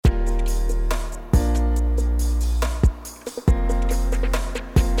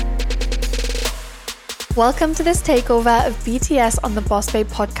Welcome to this takeover of BTS on the Boss Babe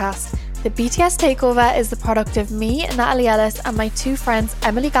podcast. The BTS takeover is the product of me, Natalie Ellis, and my two friends,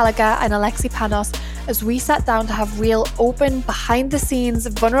 Emily Gallagher and Alexi Panos, as we sat down to have real, open, behind-the-scenes,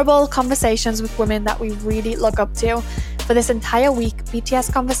 vulnerable conversations with women that we really look up to. For this entire week,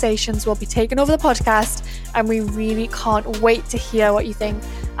 BTS Conversations will be taking over the podcast, and we really can't wait to hear what you think.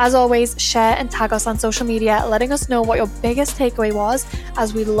 As always, share and tag us on social media, letting us know what your biggest takeaway was,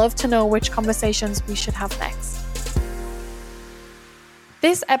 as we love to know which conversations we should have next.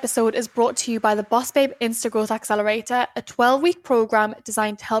 This episode is brought to you by the Boss Babe Insta Growth Accelerator, a 12-week program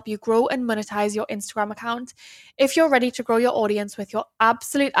designed to help you grow and monetize your Instagram account. If you're ready to grow your audience with your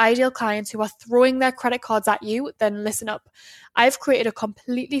absolute ideal clients who are throwing their credit cards at you, then listen up. I've created a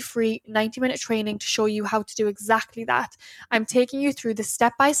completely free 90-minute training to show you how to do exactly that. I'm taking you through the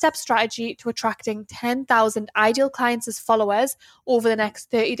step-by-step strategy to attracting 10,000 ideal clients as followers over the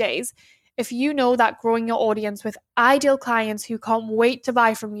next 30 days. If you know that growing your audience with ideal clients who can't wait to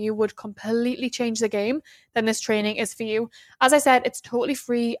buy from you would completely change the game, then this training is for you. As I said, it's totally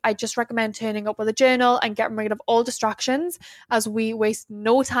free. I just recommend turning up with a journal and getting rid of all distractions, as we waste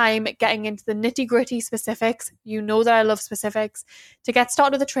no time getting into the nitty-gritty specifics. You know that I love specifics. To get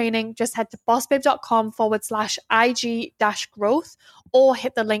started with the training, just head to bossbabe.com/IG-growth or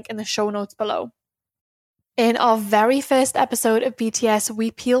hit the link in the show notes below. In our very first episode of BTS, we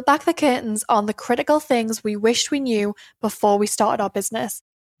peeled back the curtains on the critical things we wished we knew before we started our business.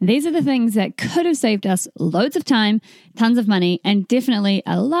 These are the things that could have saved us loads of time, tons of money, and definitely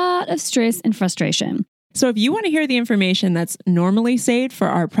a lot of stress and frustration. So if you want to hear the information that's normally saved for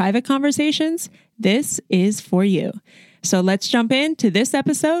our private conversations, this is for you. So let's jump into this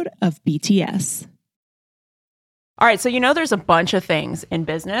episode of BTS. All right, so there's a bunch of things in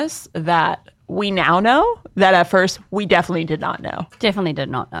business that we now know that at first we definitely did not know. Definitely did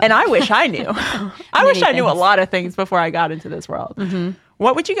not know. And I wish I knew. I wish I knew a lot of things before I got into this world. Mm-hmm.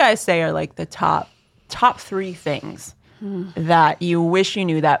 What would you guys say are like the top three things that you wish you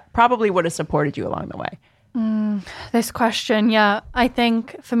knew that probably would have supported you along the way? This question, yeah. I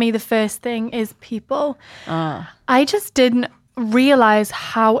think for me, the first thing is people. I just didn't realize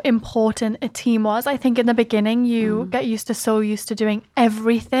how important a team was. I think in the beginning you get so used to doing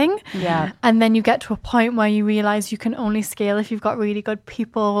everything, and then you get to a point where you realize you can only scale if you've got really good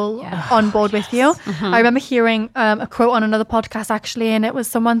people on board with you. I remember hearing a quote on another podcast actually, and it was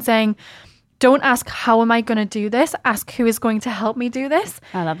someone saying, don't ask how am I going to do this, ask who is going to help me do this.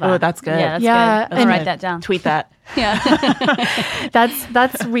 I love that. Oh, that's good. Yeah, that's good. I'll write that down. Tweet that. Yeah.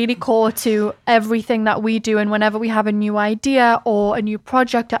 That's really core to everything that we do. And whenever we have a new idea or a new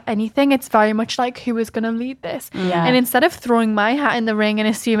project or anything, it's very much like, who is going to lead this? And instead of throwing my hat in the ring and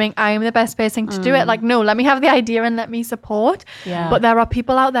assuming I am the best person to do it, like, no, let me have the idea and let me support. But there are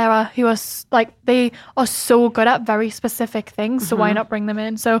people out there who are they are so good at very specific things, so why not bring them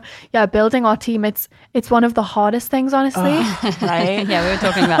in? So building our team, it's one of the hardest things, honestly. Right? Yeah, we were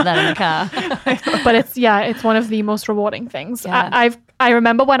talking about that in the car. But it's one of the most rewarding things. I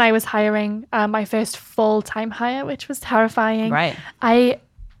remember when I was hiring my first full-time hire, which was terrifying. Right. I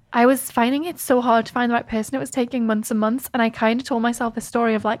was finding it so hard to find the right person. It was taking months and months, and I kind of told myself the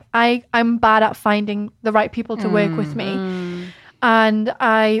story of like, I'm bad at finding the right people to work with me. And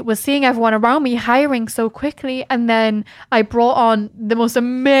I was seeing everyone around me hiring so quickly. And then I brought on the most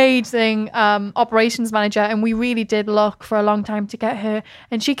amazing operations manager. And we really did look for a long time to get her.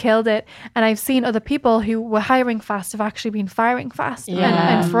 And she killed it. And I've seen other people who were hiring fast have actually been firing fast.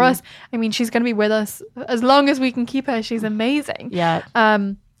 And for us, I mean, she's going to be with us as long as we can keep her. She's amazing.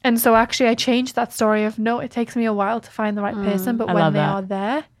 And so actually I changed that story of, no, it takes me a while to find the right person. But when they are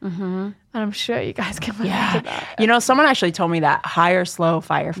there, and I'm sure you guys can relate to that. Someone actually told me that hire slow,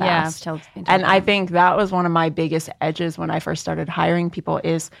 fire fast. And I think that was one of my biggest edges when I first started hiring people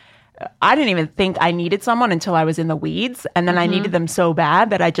is I didn't even think I needed someone until I was in the weeds. And then I needed them so bad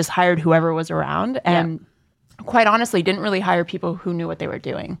that I just hired whoever was around. And quite honestly, didn't really hire people who knew what they were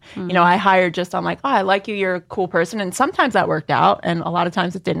doing. I hired just on like, oh, I like you, you're a cool person. And sometimes that worked out. And a lot of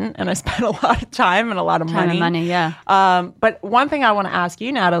times it didn't. And I spent a lot of time and a lot of money. But one thing I want to ask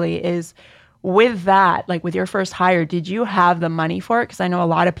you, Natalie, is with that, like with your first hire, did you have the money for it? Because I know a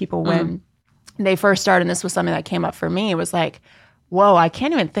lot of people when they first started, and this was something that came up for me, it was like, whoa, I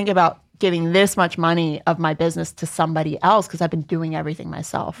can't even think about giving this much money of my business to somebody else because I've been doing everything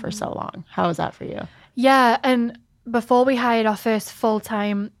myself for so long. How was that for you? Yeah, and before we hired our first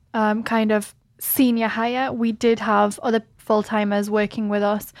full-time kind of senior hire, we did have other full-timers working with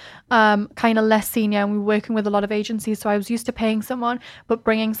us, kind of less senior, and we were working with a lot of agencies. So I was used to paying someone, but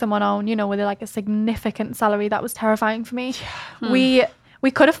bringing someone on, with like a significant salary, that was terrifying for me. We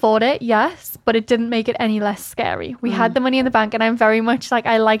could afford it, yes, but it didn't make it any less scary. We had the money in the bank, and I'm very much like,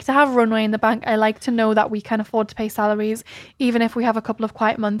 I like to have runway in the bank. I like to know that we can afford to pay salaries, even if we have a couple of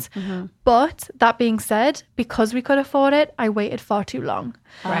quiet months. But that being said, because we could afford it, I waited far too long.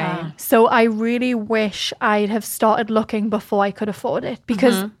 Right. So I really wish I'd have started looking before I could afford it,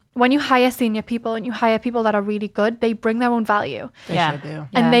 because when you hire senior people and you hire people that are really good, they bring their own value. They sure do.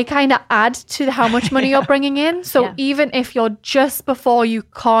 And they kind of add to how much money you're bringing in. So even if you're just before you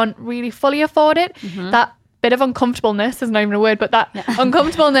can't really fully afford it, that bit of uncomfortableness is not even a word, but that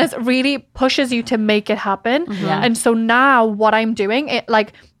uncomfortableness really pushes you to make it happen. And so now what I'm doing,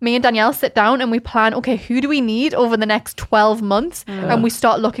 me and Danielle sit down and we plan, okay, who do we need over the next 12 months? And we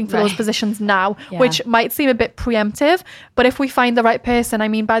start looking for those positions now, which might seem a bit preemptive, but if we find the right person, I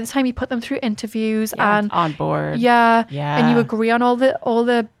mean, by the time you put them through interviews and on board, and you agree on all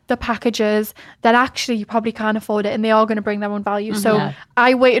the packages, that actually you probably can't afford it and they are going to bring their own value. So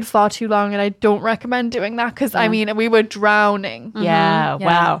I waited far too long, and I don't recommend doing that, because I mean, we were drowning.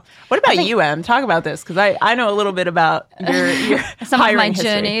 Wow. What about you, Em? Talk about this, because I know a little bit about your some hiring of my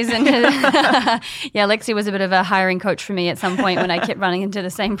history. journeys. And Alexi was a bit of a hiring coach for me at some point when I kept running into the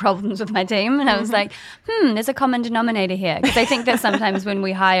same problems with my team, and I was like, there's a common denominator here, because I think that sometimes when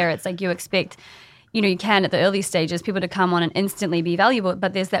we hire, it's like you expect, you can at the early stages people to come on and instantly be valuable,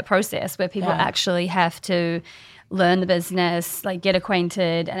 but there's that process where people actually have to learn the business, like get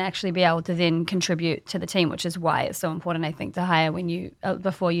acquainted, and actually be able to then contribute to the team, which is why it's so important, I think, to hire when you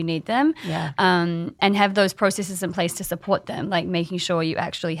before you need them, and have those processes in place to support them, like making sure you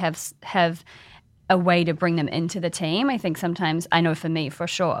actually have a way to bring them into the team. I think sometimes, I know for me, for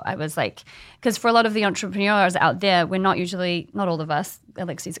sure, I was like, because for a lot of the entrepreneurs out there, we're not all of us,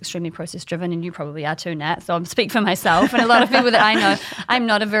 Alexi's extremely process driven, and you probably are too, Nat, so I'll speak for myself and a lot of people that I know. I'm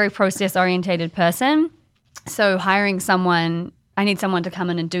not a very process orientated person. So hiring someone, I need someone to come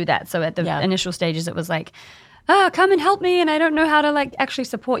in and do that. So at the initial stages, it was like, come and help me, and I don't know how to like actually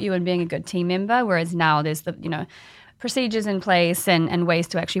support you in being a good team member. Whereas now there's the, procedures in place and ways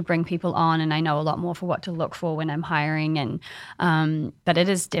to actually bring people on, and I know a lot more for what to look for when I'm hiring. And but it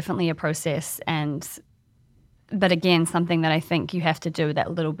is definitely a process, but again, something that I think you have to do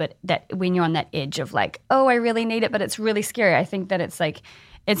that little bit, that when you're on that edge of like, oh, I really need it, but it's really scary. I think that it's like,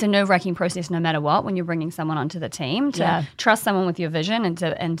 it's a nerve-wracking process no matter what when you're bringing someone onto the team, to trust someone with your vision, and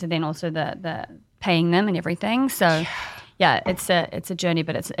to then also the paying them and everything. So it's a journey,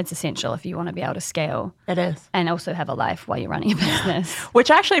 but it's essential if you want to be able to scale. It is. And also have a life while you're running a business. Which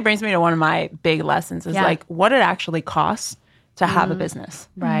actually brings me to one of my big lessons is like what it actually costs to have a business.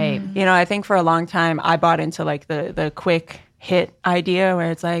 Right. I think for a long time I bought into like the quick hit idea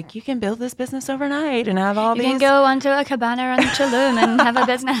where it's like, you can build this business overnight and have all these. You can go onto a cabana in Tulum and have a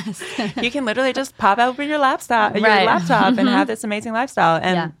business. You can literally just pop open your laptop and have this amazing lifestyle.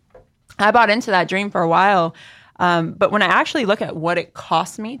 And I bought into that dream for a while. But when I actually look at what it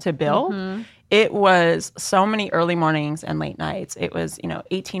cost me to build, it was so many early mornings and late nights. It was,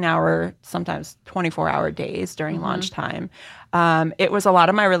 18-hour, sometimes 24-hour days during lunchtime. It was a lot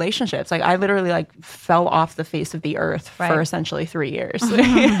of my relationships. Like I literally fell off the face of the earth for essentially 3 years.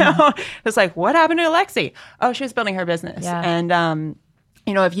 It's like, what happened to Alexi? Oh, she was building her business. Yeah. And,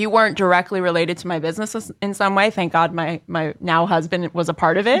 if you weren't directly related to my business in some way, thank God my now husband was a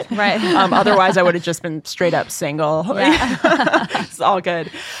part of it. Right. Otherwise, I would have just been straight up single. Yeah. It's all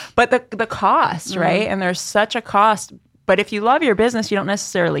good. But the cost, right? And there's such a cost. But if you love your business, you don't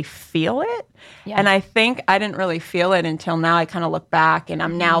necessarily feel it. Yeah. And I think I didn't really feel it until now. I kind of look back, and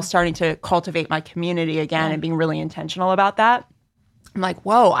I'm now starting to cultivate my community again and being really intentional about that. I'm like,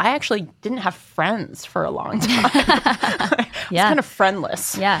 whoa, I actually didn't have friends for a long time. I was kind of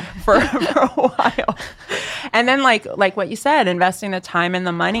friendless for a while. And then like what you said, investing the time and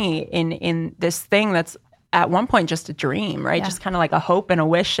the money in this thing that's at one point just a dream, right? Just kind of like a hope and a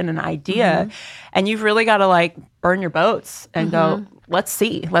wish and an idea. And you've really got to burn your boats and go, let's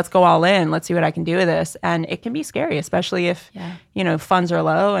go all in. Let's see what I can do with this. And it can be scary, especially if, funds are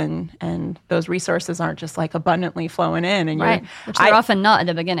low and those resources aren't just abundantly flowing in. And which they're often not at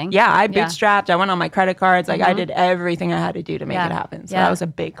the beginning. Yeah, I bootstrapped. I went on my credit cards. I did everything I had to do to make it happen. So that was a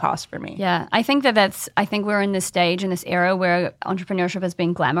big cost for me. Yeah, I think I think we're in this stage, in this era where entrepreneurship has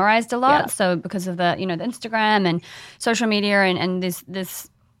been glamorized a lot. Yeah. So because of the, the Instagram and social media and this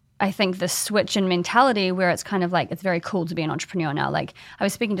I think the switch in mentality where it's kind of like it's very cool to be an entrepreneur now. Like I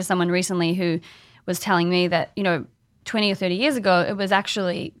was speaking to someone recently who was telling me that, 20 or 30 years ago, it was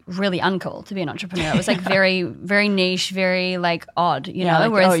actually really uncool to be an entrepreneur. It was like very, very niche, very like odd, you know?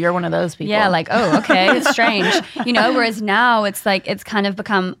 Like, whereas, you're one of those people. Yeah, like, okay, it's strange, you know? Whereas now it's like, it's kind of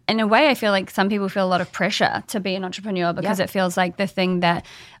become, in a way, I feel like some people feel a lot of pressure to be an entrepreneur because it feels like the thing that,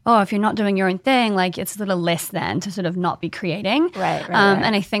 if you're not doing your own thing, like it's a little less than to sort of not be creating. Right.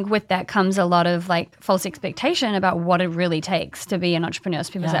 And I think with that comes a lot of like false expectation about what it really takes to be an entrepreneur.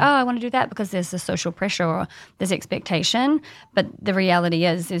 So people say, I want to do that because there's this social pressure or there's expectation. But the reality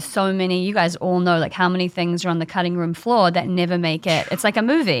is there's so many, you guys all know like how many things are on the cutting room floor that never make it. It's like a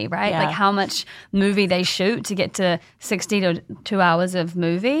movie, right? Like how much movie they shoot to get to 60 to 2 hours of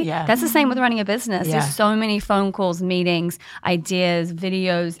movie. Yeah. That's the same with running a business. There's so many phone calls, meetings, ideas,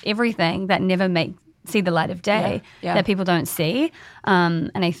 videos, everything that never see the light of day that people don't see.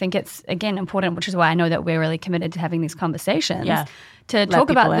 And I think it's, again, important, which is why I know that we're really committed to having these conversations to talk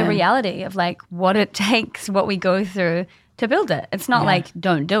about the reality of like what it takes, what we go through to build it. It's not like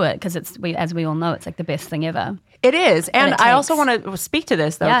don't do it because as we all know, it's like the best thing ever. It is. And I also want to speak to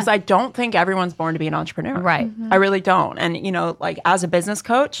this though, because I don't think everyone's born to be an entrepreneur. Right. I really don't. And, you know, like as a business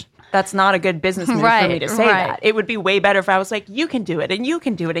coach, that's not a good business move for me to say that. It would be way better if I was like, you can do it and you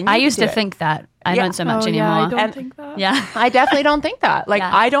can do it and you I can used do to it. think that. I don't so much anymore. I don't think that. Yeah. I definitely don't think that. Like,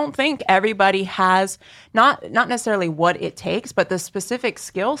 I don't think everybody has not necessarily what it takes, but the specific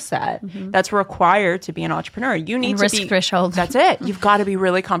skill set that's required to be an entrepreneur. You need to risk threshold. That's it. You've got to be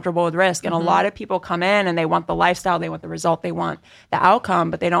really comfortable with risk. And a lot of people come in and they want the lifestyle, they want the result, they want the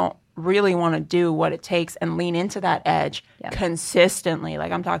outcome, but they don't really want to do what it takes and lean into that edge consistently.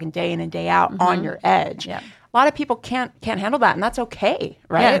 Like I'm talking day in and day out on your edge. Yeah. A lot of people can't handle that, and that's okay,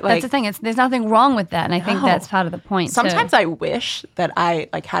 right? Yeah, that's the thing. There's nothing wrong with that, and I think that's part of the point. Sometimes I wish that I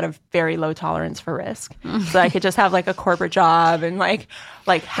like had a very low tolerance for risk, so I could just have like a corporate job and like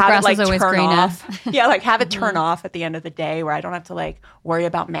have it like turn off. Yeah, like have it turn off at the end of the day, where I don't have to like worry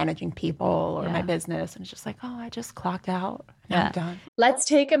about managing people or my business, and it's just like, oh, I just clocked out. I'm done. Let's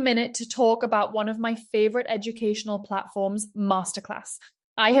take a minute to talk about one of my favorite educational platforms, Masterclass.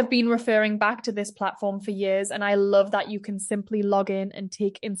 I have been referring back to this platform for years, and I love that you can simply log in and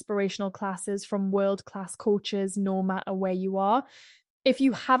take inspirational classes from world-class coaches no matter where you are. If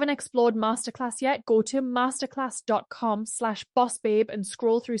you haven't explored Masterclass yet, go to masterclass.com/bossbabe and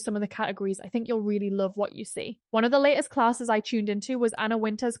scroll through some of the categories. I think you'll really love what you see. One of the latest classes I tuned into was Anna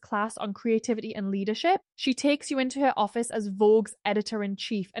Wintour's class on creativity and leadership. She takes you into her office as Vogue's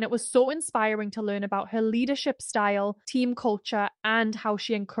editor-in-chief, and it was so inspiring to learn about her leadership style, team culture, and how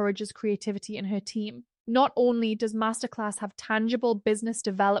she encourages creativity in her team. Not only does Masterclass have tangible business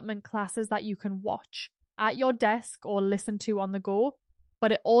development classes that you can watch at your desk or listen to on the go,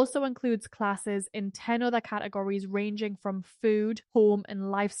 but it also includes classes in 10 other categories ranging from food, home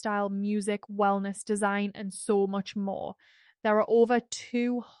and lifestyle, music, wellness, design, and so much more. There are over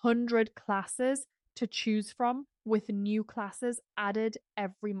 200 classes to choose from, with new classes added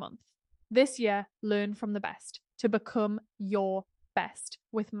every month. This year, learn from the best to become your best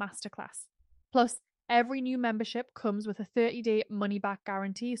with Masterclass. Plus, every new membership comes with a 30-day money-back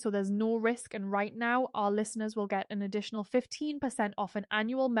guarantee, so there's no risk. And right now, our listeners will get an additional 15% off an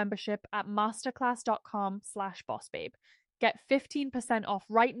annual membership at masterclass.com/bossbabe. Get 15% off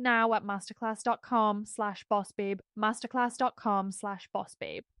right now at masterclass.com/bossbabe,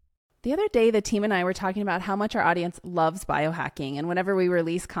 masterclass.com/bossbabe. The other day, the team and I were talking about how much our audience loves biohacking. And whenever we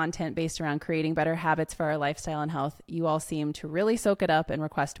release content based around creating better habits for our lifestyle and health, you all seem to really soak it up and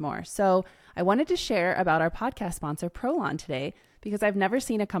request more. So I wanted to share about our podcast sponsor, Prolon, today, because I've never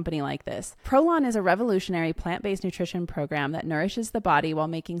seen a company like this. Prolon is a revolutionary plant-based nutrition program that nourishes the body while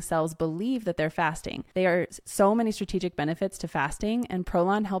making cells believe that they're fasting. There are so many strategic benefits to fasting, and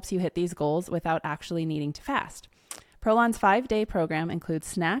Prolon helps you hit these goals without actually needing to fast. Prolon's 5-day program includes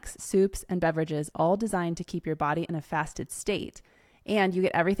snacks, soups, and beverages, all designed to keep your body in a fasted state. And you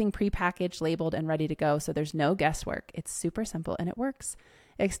get everything prepackaged, labeled, and ready to go, so there's no guesswork. It's super simple, and it works.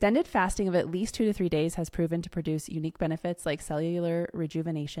 Extended fasting of at least 2 to 3 days has proven to produce unique benefits like cellular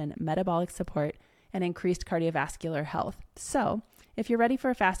rejuvenation, metabolic support, and increased cardiovascular health. So, if you're ready for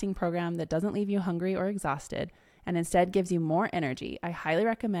a fasting program that doesn't leave you hungry or exhausted, and instead gives you more energy, I highly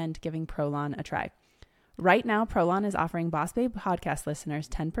recommend giving Prolon a try. Right now, Prolon is offering Boss Babe podcast listeners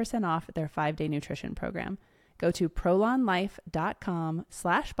 10% off their 5-day nutrition program. Go to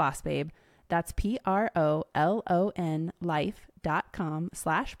prolonlife.com/bossbabe. That's PROLON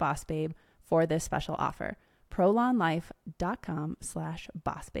life.com/bossbabe for this special offer.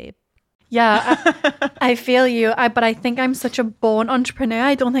 prolonlife.com/bossbabe. Yeah, I feel you. But I think I'm such a born entrepreneur.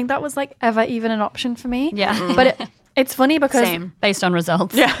 I don't think that was like ever even an option for me. Yeah. But it's funny because based on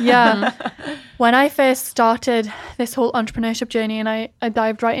results. Yeah. When I first started this whole entrepreneurship journey and I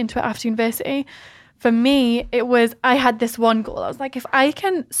dived right into it after university, for me, it was, I had this one goal. I was like, if I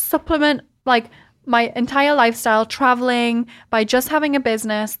can supplement like my entire lifestyle traveling by just having a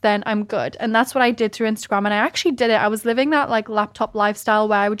business, then I'm good. And that's what I did through Instagram. And I actually did it. I was living that like laptop lifestyle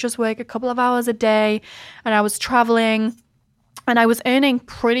where I would just work a couple of hours a day and I was traveling and I was earning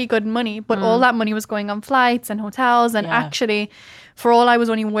pretty good money, but all that money was going on flights and hotels. And actually, for all I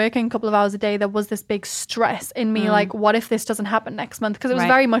was only working a couple of hours a day, there was this big stress in me, like, what if this doesn't happen next month? Because it was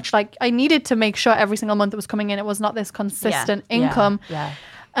very much like I needed to make sure every single month that was coming in, it was not this consistent income.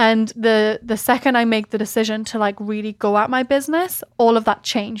 And the second I make the decision to like really go at my business, all of that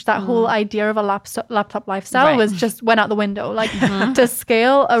changed. That whole idea of a laptop lifestyle was just went out the window. Like to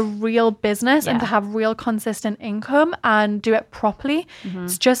scale a real business and to have real consistent income and do it properly,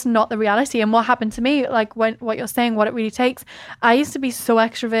 it's just not the reality. And what happened to me, like what you're saying, what it really takes, I used to be so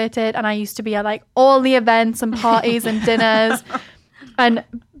extroverted and I used to be at like all the events and parties and dinners. And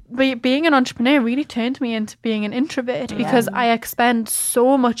being an entrepreneur really turned me into being an introvert because I expend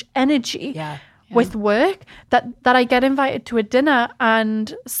so much energy with work that I get invited to a dinner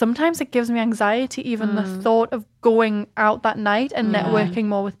and sometimes it gives me anxiety, even the thought of going out that night and networking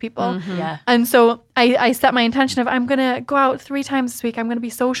more with people. And so I set my intention of I'm going to go out 3 times this week. I'm going to be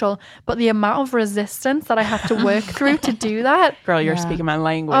social. But the amount of resistance that I have to work through to do that. Girl, you're speaking my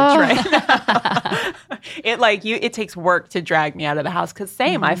language right now. It takes work to drag me out of the house. Because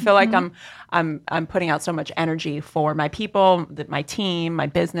same, I feel like I'm putting out so much energy for my people, my team, my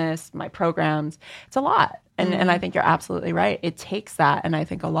business, my programs. It's a lot. And I think you're absolutely right. It takes that. And I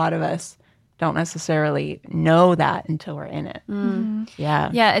think a lot of us don't necessarily know that until we're in it.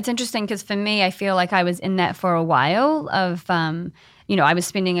 Yeah, it's interesting because for me, I feel like I was in that for a while of, I was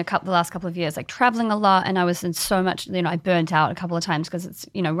spending the last couple of years like traveling a lot and I was in so much, I burnt out a couple of times because it's,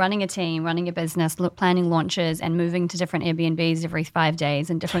 running a team, running a business, planning launches and moving to different Airbnbs every 5 days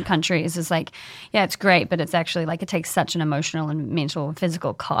in different countries is like, yeah, it's great, but it's actually like it takes such an emotional and mental and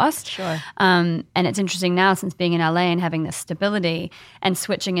physical cost. Sure. And it's interesting now since being in LA and having this stability and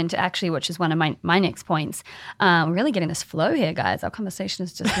switching into actually, which is one of my next points, we're really getting this flow here, guys. Our conversation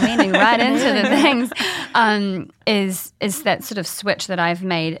is just leaning right into the things, is that sort of switch that I've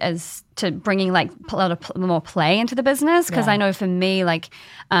made as to bringing like a lot of more play into the business because I know for me like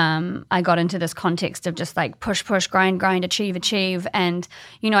I got into this context of just like push, grind, achieve and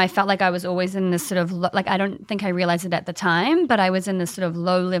I felt like I was always in this sort of like I don't think I realized it at the time, but I was in this sort of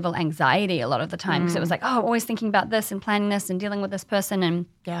low level anxiety a lot of the time because it was like, oh, I'm always thinking about this and planning this and dealing with this person and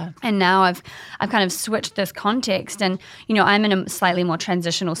now I've kind of switched this context and I'm in a slightly more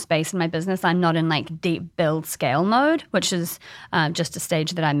transitional space in my business. I'm not in like deep build scale mode, which is just a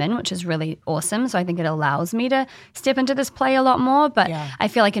stage that I'm in, which is really awesome. So I think it allows me to step into this play a lot more. But I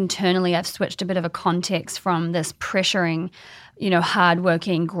feel like internally I've switched a bit of a context from this pressuring,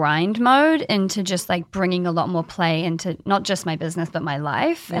 hardworking grind mode into just like bringing a lot more play into not just my business, but my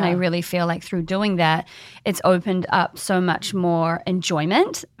life. And I really feel like through doing that, it's opened up so much more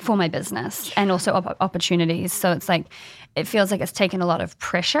enjoyment for my business and also opportunities. So it's like, it feels like it's taken a lot of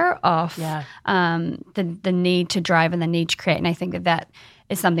pressure off the need to drive and the need to create. And I think that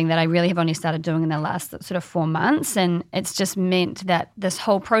is something that I really have only started doing in the last sort of 4 months. And it's just meant that this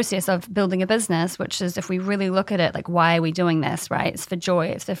whole process of building a business, which is if we really look at it, like why are we doing this, right? It's for joy,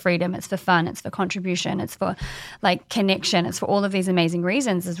 it's for freedom, it's for fun, it's for contribution, it's for like connection, it's for all of these amazing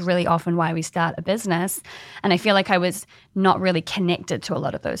reasons is really often why we start a business. And I feel like I was not really connected to a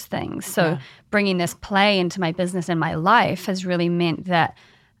lot of those things. So bringing this play into my business and my life has really meant that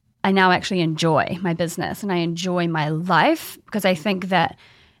I now actually enjoy my business and I enjoy my life because I think that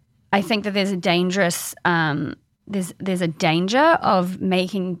there's a dangerous there's a danger of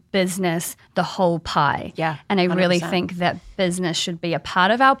making business the whole pie. Yeah, and I 100%. really think that business should be a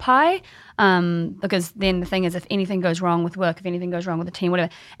part of our pie because then the thing is if anything goes wrong with work, if anything goes wrong with the team,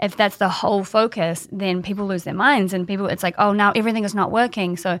 whatever, if that's the whole focus, then people lose their minds and it's like, oh, now everything is not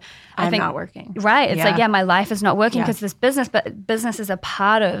working. So I think not working. Right. It's like, my life is not working because this business, but business is a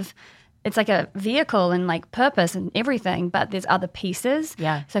part of it's like a vehicle and like purpose and everything, but there's other pieces.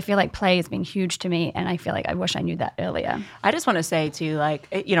 Yeah. So I feel like play has been huge to me and I feel like I wish I knew that earlier. I just want to say too, like,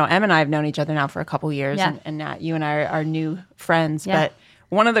 Em and I have known each other now for a couple years and Nat, you and I are new friends, but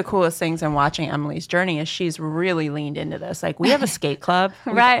one of the coolest things in watching Emily's journey is she's really leaned into this. Like we have a skate club.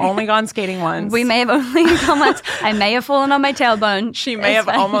 We've only gone skating once. We may have only gone once. I may have fallen on my tailbone. She may have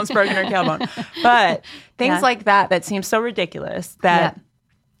almost broken her tailbone. But things like that seem so ridiculous that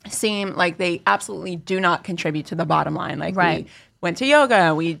seem like they absolutely do not contribute to the bottom line. Like we went to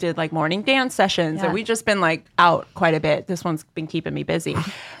yoga. We did like morning dance sessions, and we've just been like out quite a bit. This one's been keeping me busy,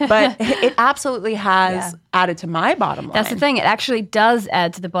 but it absolutely has added to my bottom line. That's the thing. It actually does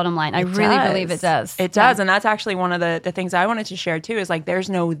add to the bottom line. I really believe it does. It does. And that's actually one of the things I wanted to share too, is like, there's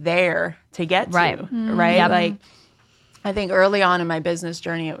no there to get to, right? Yep. Like, I think early on in my business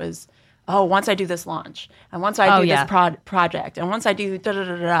journey, it was, once I do this launch, and once I do this project, and once I do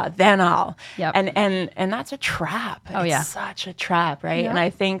then I'll. Yep. And that's a trap. It's such a trap, right? Yep. And I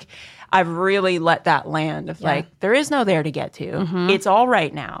think I've really let that land of like, there is no there to get to. Mm-hmm. It's all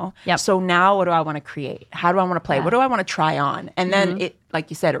right now. Yep. So now what do I want to create? How do I want to play? What do I want to try on? And then it, like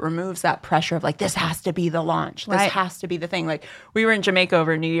you said, it removes that pressure of like, this has to be the launch. This has to be the thing. Like, we were in Jamaica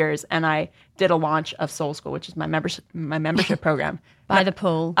over New Year's, and I did a launch of Soul School, which is my membership program. By the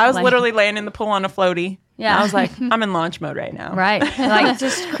pool. I was literally laying in the pool on a floaty. Yeah. I was like, I'm in launch mode right now. Right. Like,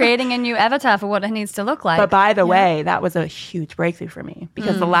 just creating a new avatar for what it needs to look like. But by the way, that was a huge breakthrough for me,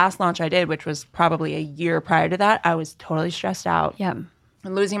 because the last launch I did, which was probably a year prior to that, I was totally stressed out. Yeah.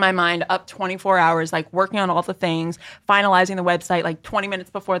 And losing my mind, up 24 hours, like working on all the things, finalizing the website like 20 minutes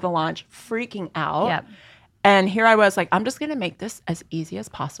before the launch, freaking out. Yep. And here I was like, I'm just going to make this as easy as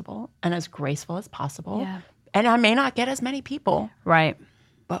possible and as graceful as possible. Yeah. And I may not get as many people. Right.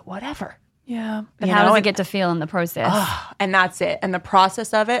 But whatever. Yeah. But how does it get to feel in the process? And that's it. And the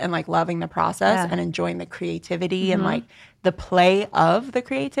process of it, and like loving the process and enjoying the creativity and like the play of the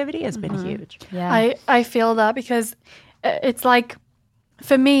creativity has been huge. Yeah. I feel that, because it's like,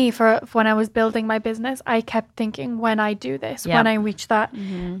 for me, for when I was building my business, I kept thinking, when I do this, when I reach that.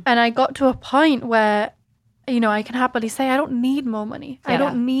 And I got to a point where, I can happily say, I don't need more money. I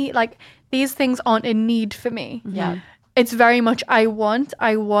don't need, like, these things aren't a need for me. Yeah. It's very much, I want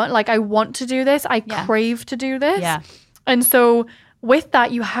to do this. I crave to do this. Yeah. And so with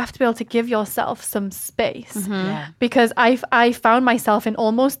that, you have to be able to give yourself some space, because I found myself in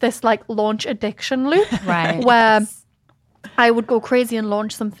almost this like launch addiction loop, where I would go crazy and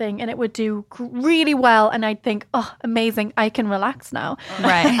launch something, and it would do really well, and I'd think, oh, amazing, I can relax now.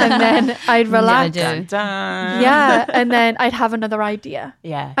 Right. And then I'd relax. Never do. Yeah. And then I'd have another idea.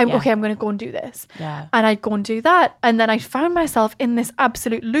 Yeah. Okay, I'm going to go and do this. Yeah. And I'd go and do that. And then I found myself in this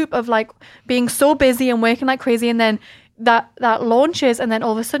absolute loop of like being so busy and working like crazy, and then that launches, and then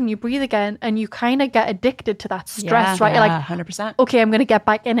all of a sudden you breathe again, and you kind of get addicted to that stress, right? You're like, 100%. Okay, I'm going to get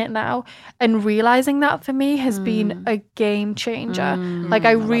back in it now. And realizing that for me has been a game changer. Like,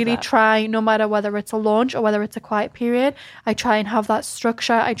 I really try, no matter whether it's a launch or whether it's a quiet period, I try and have that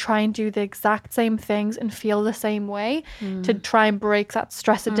structure. I try and do the exact same things and feel the same way to try and break that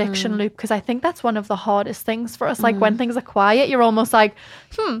stress addiction loop, because I think that's one of the hardest things for us. Like, when things are quiet, you're almost like,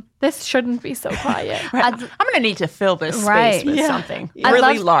 this shouldn't be so quiet. Right. I'm going to need to fill this space with something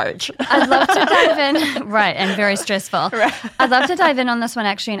really large. I'd love to dive in. Right. And very stressful. Right. I'd love to dive in on this one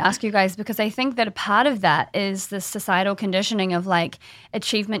actually and ask you guys, because I think that a part of that is the societal conditioning of like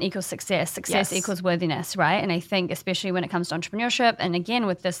achievement equals success equals worthiness, right? And I think especially when it comes to entrepreneurship, and again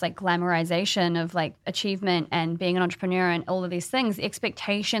with this like glamorization of like achievement and being an entrepreneur and all of these things, the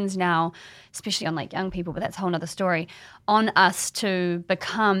expectations now, especially on like young people, but that's a whole nother story, on us to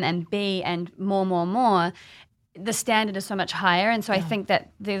become and be and more, the standard is so much higher. And so I think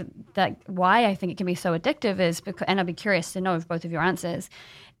that why I think it can be so addictive is because, and I'd be curious to know if both of your answers,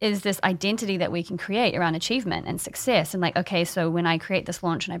 is this identity that we can create around achievement and success. And like, okay, so when I create this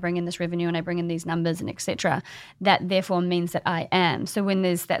launch and I bring in this revenue and I bring in these numbers and et cetera, that therefore means that I am. So when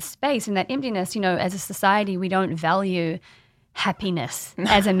there's that space and that emptiness, as a society, we don't value happiness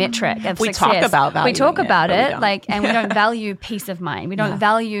as a metric of we success. Talk about we talk about it, and we Yeah. don't value peace of mind. We don't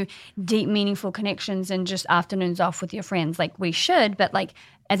value deep, meaningful connections and just afternoons off with your friends. Like we should, but like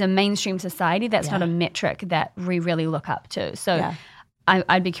as a mainstream society, that's not a metric that we really look up to. So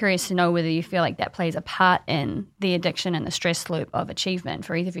I'd be curious to know whether you feel like that plays a part in the addiction and the stress loop of achievement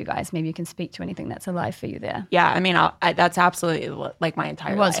for either of you guys. Maybe you can speak to anything that's alive for you there. Yeah, I mean, that's absolutely like my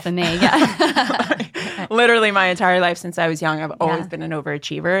entire life. It was for me, yeah. Literally my entire life since I was young, I've always been an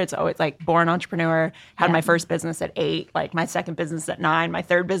overachiever. It's always like born entrepreneur, had my first business at 8, like my second business at 9, my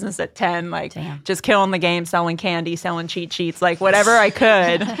third business at 10, like just killing the game, selling candy, selling cheat sheets, like whatever I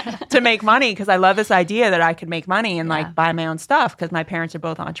could to make money, because I love this idea that I could make money and like buy my own stuff, because my parents are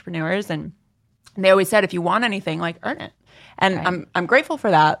both entrepreneurs, and they always said, if you want anything, like earn it. And I'm grateful for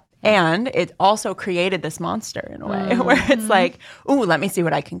that. And it also created this monster in a way where it's like, ooh, let me see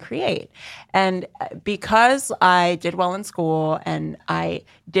what I can create. And because I did well in school and I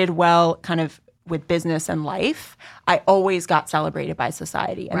did well kind of with business and life, I always got celebrated by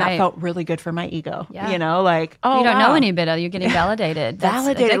society. And that felt really good for my ego. You know, like, oh, you don't know any better. You're getting validated.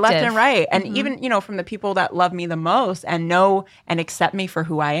 Validated left and right. And even, you know, from the people that love me the most and know and accept me for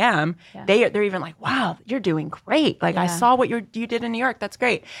who I am, they're even like, wow, you're doing great. Like, I saw what you did in New York. That's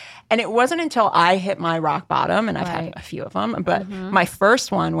great. And it wasn't until I hit my rock bottom, and I've had a few of them, but my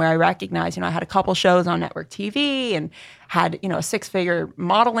first one where I recognized, you know, I had a couple shows on network TV and had, you know, a 6-figure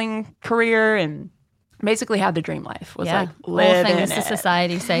modeling career and basically had the dream life. Was like living all things the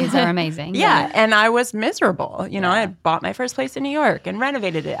society says are amazing. And I was miserable. You know, I had bought my first place in New York and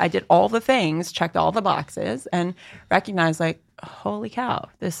renovated it. I did all the things, checked all the boxes, and recognized like, holy cow,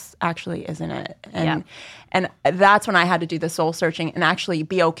 this actually isn't it. And that's when I had to do the soul searching and actually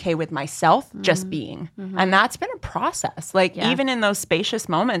be okay with myself just being. And that's been a process. Like even in those spacious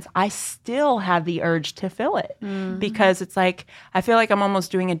moments, I still have the urge to fill it because it's like, I feel like I'm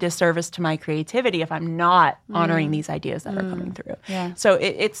almost doing a disservice to my creativity if I'm not honoring these ideas that are coming through. So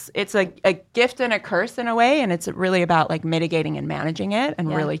it's a gift and a curse in a way. And it's really about like mitigating and managing it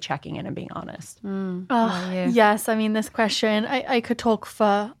and really checking in and being honest. Yes. I mean, this question, I could talk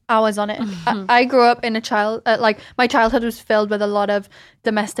for hours on it. I grew up in like my childhood was filled with a lot of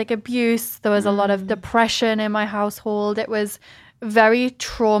domestic abuse. There was a lot of depression in my household. It was very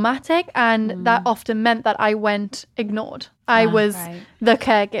traumatic, and that often meant that I went ignored. I was the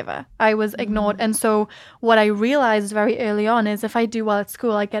caregiver. I was ignored. And so what I realized very early on is if I do well at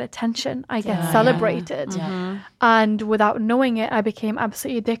school, I get attention. I get celebrated. And without knowing it, I became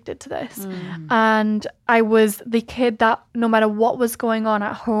absolutely addicted to this. And I was the kid that no matter what was going on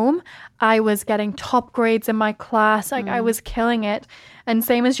at home, I was getting top grades in my class. Like I was killing it. And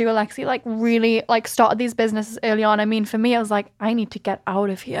same as you, Alexi, like really like started these businesses early on. I mean, for me, I was like, I need to get out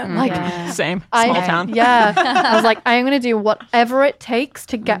of here. Like same, small town. I was like, I'm going to do whatever it takes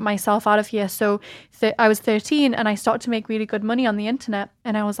to get myself out of here. So I was 13 and I started to make really good money on the internet.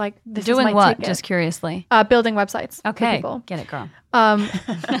 And I was like, this doing is my what? ticket. Just curiously. Building websites. Okay. For people. Get it, girl. I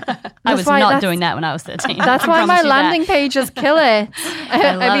was not doing that when I was 13. That's why my landing pages kill it.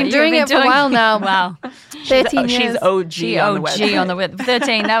 I've been doing it for a while now. Wow. 13 years. She's OG on the web.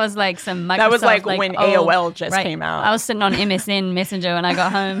 13, that was like some Microsoft. That was like when AOL just came out. I was sitting on MSN Messenger when I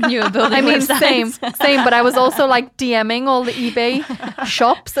got home. You were building websites. Same. But I was also like DMing all the eBay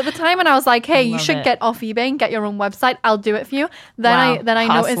shops at the time. And I was like, hey, you should get off eBay and get your own website. I'll do it for you. Then I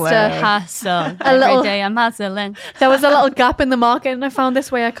noticed hustle. Every day I'm hustling. There was a little gap in the market. And I found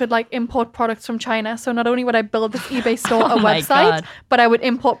this way I could like import products from China. So not only would I build this eBay store a website, but I would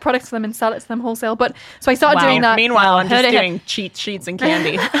import products to them and sell it to them wholesale. But so I started doing that. Meanwhile, I'm just doing cheat sheets and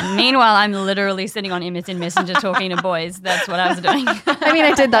candy. Meanwhile, I'm literally sitting on MSN Messenger talking to boys. That's what I was doing. I mean,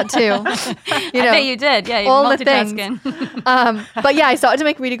 I did that too. You know, I bet you did. Yeah, all the things. But yeah, I started to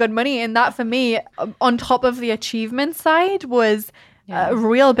make really good money. And that for me, on top of the achievement side, was a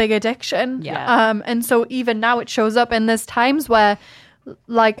real big addiction. And so even now it shows up, and there's times where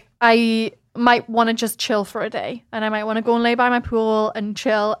like I might want to just chill for a day, and I might want to go and lay by my pool and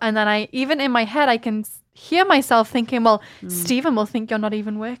chill, and then even in my head I can hear myself thinking, well, Stephen will think you're not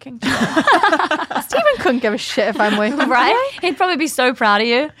even working today. Stephen couldn't give a shit if I'm working right today. He'd probably be so proud of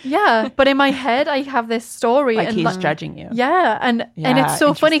you. Yeah, but in my head I have this story like, and he's judging you. And it's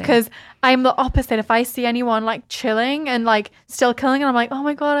so funny because I'm the opposite. If I see anyone like chilling and like still killing it, I'm like, oh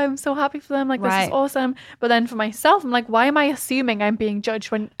my God, I'm so happy for them. Like, this is awesome. But then for myself, I'm like, why am I assuming I'm being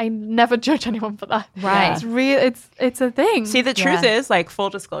judged when I never judge anyone for that? Right. It's real. It's a thing. See, the truth is, like, full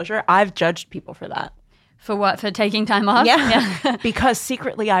disclosure, I've judged people for that. For what? For taking time off? Yeah. Because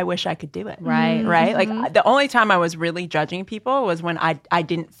secretly I wish I could do it. Right. Right? Like the only time I was really judging people was when I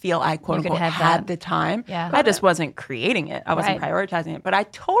didn't feel I quote unquote had the time. Yeah. I just wasn't creating it. I wasn't prioritizing it. But I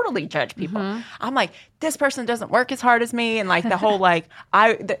totally judge people. I'm like, this person doesn't work as hard as me. And like the whole like,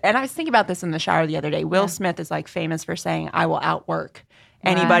 and I was thinking about this in the shower the other day. Will Smith is like famous for saying, I will outwork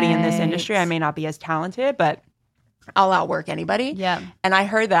anybody in this industry. I may not be as talented, but I'll outwork anybody. Yeah. And I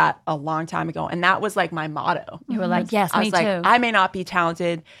heard that a long time ago. And that was like my motto. You were like, yes, me too. I may not be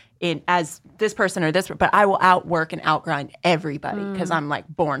talented in as this person or this, but I will outwork and outgrind everybody because I'm like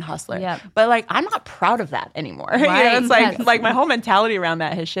born hustler. Yep. But like, I'm not proud of that anymore. Right. You know, it's like my whole mentality around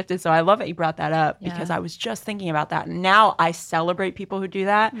that has shifted. So I love that you brought that up because I was just thinking about that. And now I celebrate people who do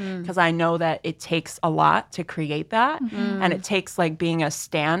that because I know that it takes a lot to create that. And it takes like being a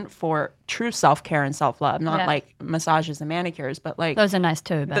stand for true self-care and self-love, not like massages and manicures, but like those are nice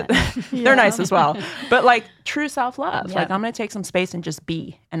too, but they're nice as well. But like true self-love, like I'm going to take some space and just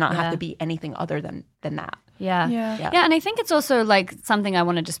be and not have to be anything other than than that. Yeah. And I think it's also like something I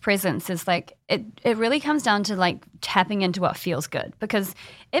want to just presence is like it really comes down to like tapping into what feels good, because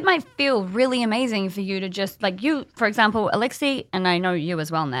it might feel really amazing for you to just like you, for example, Alexi, and I know you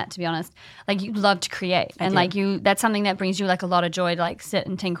as well, Nat, to be honest, like you love to create and like that's something that brings you like a lot of joy to like sit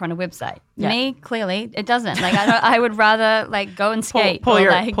and tinker on a website. Me, clearly, it doesn't. Like I would rather like go and skate or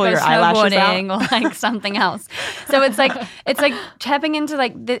like go snowboarding or like something else. So it's like tapping into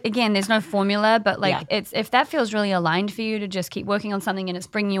like again, there's no formula, but like it's if that feels really aligned for you to just keep working on something and it's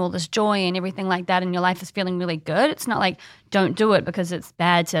bringing you all this joy and everything like that, and your life is feeling really good. It's not like don't do it because it's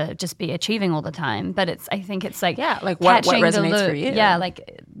bad to just be achieving all the time. But I think it's like like what resonates for you. Yeah,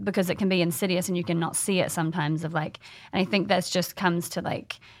 like because it can be insidious and you can not see it sometimes. Of like, and I think that's just comes to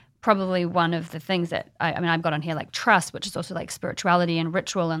like. Probably one of the things that I mean I've got on here like trust, which is also like spirituality and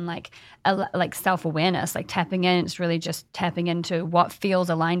ritual and like self-awareness, like tapping in. It's really just tapping into what feels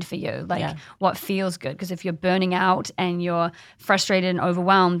aligned for you, like what feels good. Because if you're burning out and you're frustrated and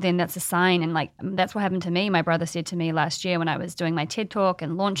overwhelmed, then that's a sign. And like that's what happened to me. My brother said to me last year when I was doing my TED Talk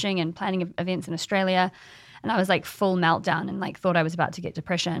and launching and planning events in Australia, and I was like full meltdown and like thought I was about to get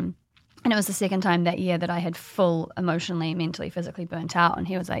depression. And it was the second time that year that I had full emotionally, mentally, physically burnt out. And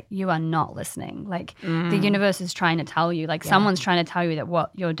he was like, you are not listening. Like the universe is trying to tell you, like someone's trying to tell you that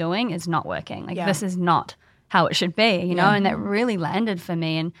what you're doing is not working. Like this is not how it should be, you know? And that really landed for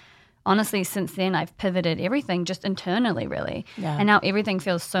me. And honestly, since then, I've pivoted everything just internally, really. Yeah. And now everything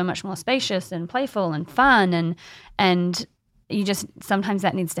feels so much more spacious and playful and fun. And you just, sometimes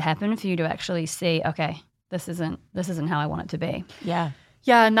that needs to happen for you to actually see, okay, this isn't how I want it to be. Yeah.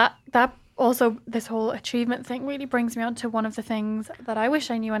 Yeah, and that also, this whole achievement thing really brings me on to one of the things that I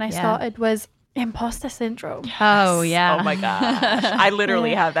wish I knew when I started was imposter syndrome. Yes. Oh, yeah. Oh, my gosh. I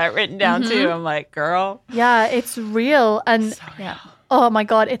literally have that written down, too. I'm like, girl. Yeah, it's real. And oh, my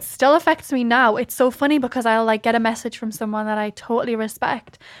God, it still affects me now. It's so funny because I'll like get a message from someone that I totally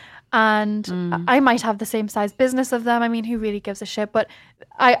respect. And I might have the same size business of them. I mean, who really gives a shit? But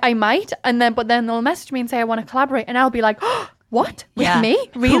I might. But then they'll message me and say, I want to collaborate. And I'll be like, oh, what? With me?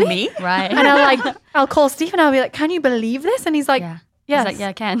 Really? Who, me? Right. And I'll call Steve and I'll be like, can you believe this? And he's like, yes. He's like, yeah,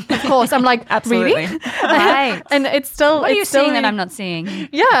 I can. Of course. I'm like, absolutely. Really? Right. And it's still. What are you seeing that I'm not seeing?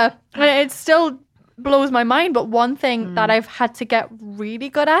 Yeah. It still blows my mind. But one thing that I've had to get really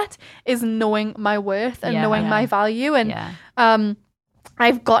good at is knowing my worth and knowing my value. And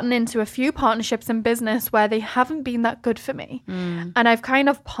I've gotten into a few partnerships in business where they haven't been that good for me. And I've kind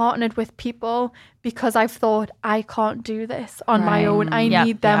of partnered with people because I've thought, I can't do this on my own. I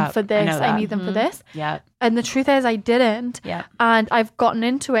need them for this. I need them for this. And the truth is I didn't. And I've gotten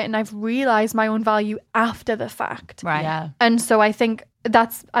into it and I've realized my own value after the fact. And so I think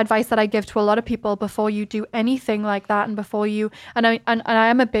that's advice that I give to a lot of people before you do anything like that, and before you and I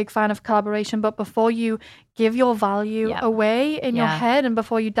am a big fan of collaboration, but before you give your value away in your head and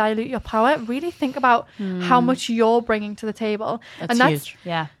before you dilute your power, really think about how much you're bringing to the table. That's huge.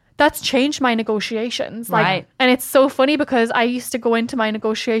 That's changed my negotiations. And it's so funny because I used to go into my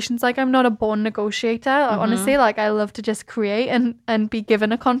negotiations like I'm not a born negotiator. Honestly, like I love to just create and be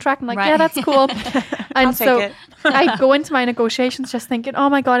given a contract. I'm like, yeah, that's cool. And so I go into my negotiations just thinking, oh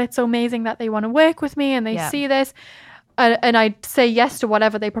my God, it's so amazing that they want to work with me and they see this. And I say yes to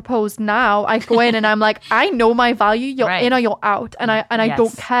whatever they propose. Now I go in and I'm like, I know my value. You're in or you're out. And I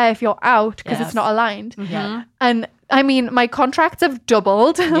don't care if you're out because it's not aligned. And I mean, my contracts have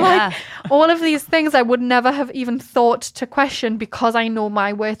doubled. Like all of these things I would never have even thought to question because I know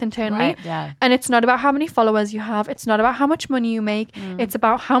my worth internally. And it's not about how many followers you have. It's not about how much money you make. It's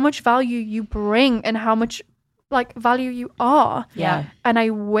about how much value you bring and how much like value you are. And I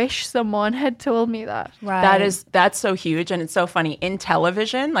wish someone had told me that. That's so huge. And it's so funny in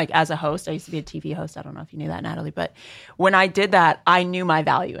television, like as a host, I used to be a TV host. I don't know if you knew that, Natalie, but when I did that, I knew my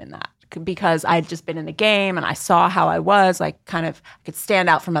value in that because I'd just been in the game and I saw how I was like kind of I could stand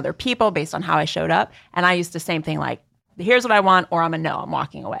out from other people based on how I showed up. And I used to same thing like, here's what I want or I'm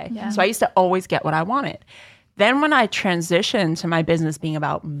walking away. So I used to always get what I wanted. Then when I transitioned to my business being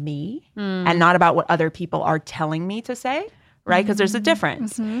about me and not about what other people are telling me to say, right? Because there's a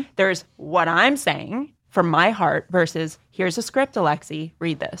difference. There's what I'm saying from my heart versus here's a script, Alexi,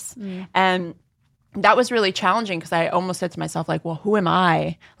 read this. And that was really challenging because I almost said to myself, like, well, who am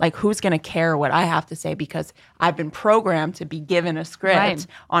I? Like, who's going to care what I have to say? Because I've been programmed to be given a script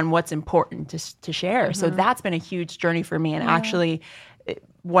on what's important to share. So that's been a huge journey for me. And actually,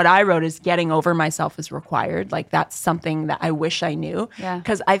 what I wrote is getting over myself is required. Like, that's something that I wish I knew.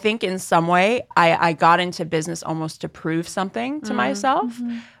 Because I think in some way, I got into business almost to prove something to myself.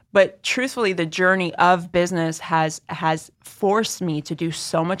 But truthfully, the journey of business has forced me to do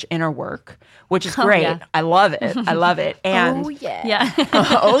so much inner work, which is great. Yeah. I love it. I love it. And oh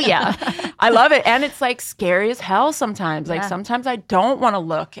yeah, I love it. And it's like scary as hell sometimes. Like sometimes I don't want to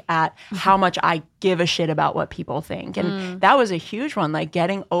look at how much I give a shit about what people think. And that was a huge one, like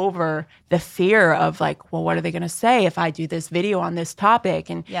getting over the fear of like, well, what are they going to say if I do this video on this topic?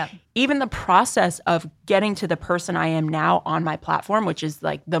 And even the process of getting to the person I am now on my platform, which is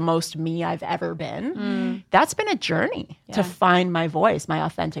like the most me I've ever been, that's been a journey to find my voice, my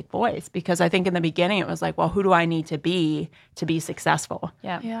authentic voice. Because I think in the beginning it was like, well, who do I need to be successful?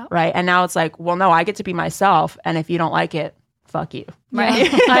 Yeah. Right. And now it's like, well, no, I get to be myself. And if you don't like it, fuck you. Right.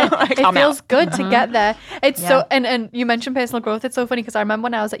 Like, it feels good to get there. It's so, and you mentioned personal growth. It's so funny because I remember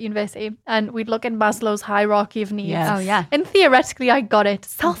when I was at university and we'd look in Maslow's hierarchy of needs. Yes. Oh yeah. And theoretically I got it.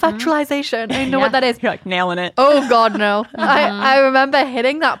 Self-actualization. I know what that is. You're like nailing it. Oh God, no. I remember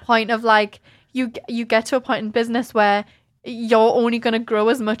hitting that point of like, you get to a point in business where you're only going to grow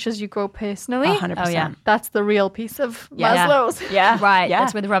as much as you grow personally. 100%. Oh, yeah. That's the real piece of Maslow's. Yeah. Right. Yeah.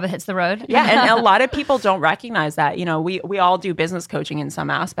 That's where the rubber hits the road. Yeah. And a lot of people don't recognize that. You know, we all do business coaching in some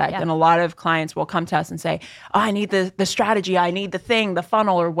aspect. Yeah. And a lot of clients will come to us and say, oh, I need the strategy. I need the thing, the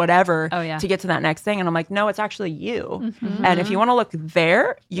funnel or whatever to get to that next thing. And I'm like, no, it's actually you. And if you want to look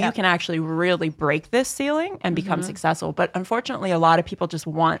there, you can actually really break this ceiling and become successful. But unfortunately, a lot of people just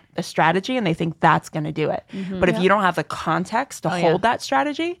want a strategy and they think that's going to do it. But if you don't have the context to hold that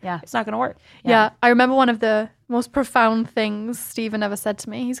strategy, it's not going to work. Yeah. I remember one of the most profound things Stephen ever said to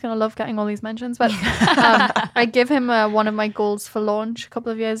me. He's going to love getting all these mentions, but I give him one of my goals for launch a couple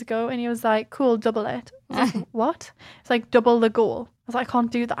of years ago and he was like, cool, double it. I was like, what? It's like double the goal. I was like, I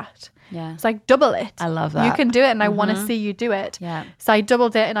can't do that. Yeah. It's like double it. I love that. You can do it and I want to see you do it. Yeah. So I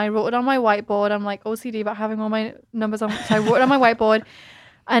doubled it and I wrote it on my whiteboard. I'm like OCD about having all my numbers on. So I wrote it on my whiteboard.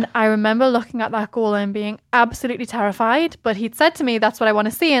 And I remember looking at that goal and being absolutely terrified. But he'd said to me, that's what I want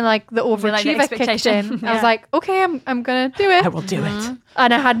to see. And like the overachiever kicked in. I was like, okay, I'm going to do it. I will do it.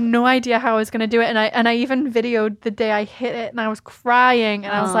 And I had no idea how I was going to do it. And I even videoed the day I hit it and I was crying.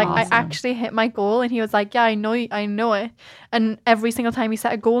 And I was like, awesome. I actually hit my goal. And he was like, yeah, I know it. And every single time you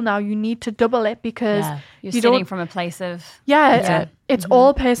set a goal now, you need to double it because you're sitting from a place of... It's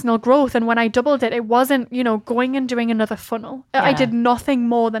all personal growth. And when I doubled it, it wasn't, going and doing another funnel. I did nothing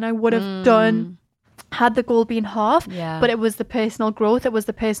more than I would have done had the goal been half. But it was the personal growth. It was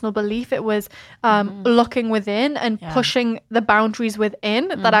the personal belief. It was looking within and pushing the boundaries within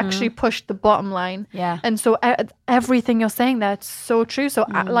that actually pushed the bottom line. And so everything you're saying there, it's so true. So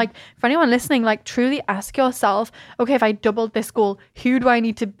like for anyone listening, like truly ask yourself, okay, if I doubled this goal, who do I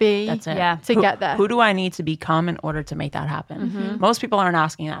need to be to get there? Who do I need to become in order to make that happen? Most people aren't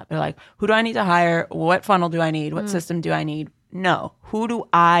asking that. They're like, who do I need to hire? What funnel do I need? What system do I need? No. Who do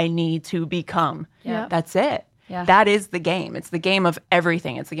I need to become? That's it. That is the game. It's the game of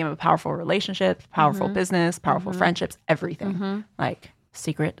everything. It's the game of powerful relationships, powerful business, powerful friendships, everything. Like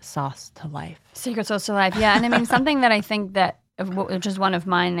secret sauce to life. Secret sauce to life. Yeah. And I mean, something that I think that, which is one of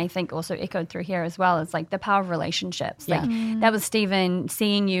mine, I think also echoed through here as well, is like the power of relationships. Like that was Stephen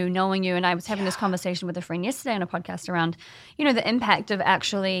seeing you, knowing you. And I was having this conversation with a friend yesterday on a podcast around, the impact of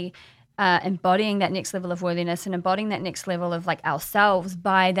actually embodying that next level of worthiness and embodying that next level of like ourselves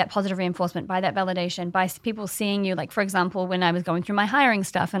by that positive reinforcement, by that validation, by people seeing you. Like, for example, when I was going through my hiring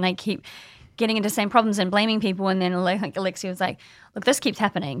stuff and I keep getting into the same problems and blaming people, and then like Alexi was like, look, this keeps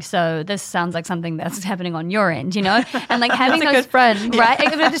happening, so this sounds like something that's happening on your end, and like having that's those, a good friend, right?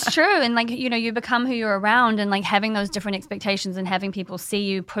 It's true. And like you become who you're around, and like having those different expectations and having people see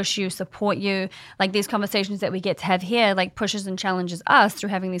you, push you, support you, like these conversations that we get to have here like pushes and challenges us through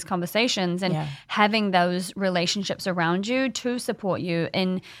having these conversations and having those relationships around you to support you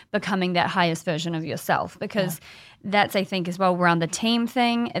in becoming that highest version of yourself, because that's, I think, as well, we're on the team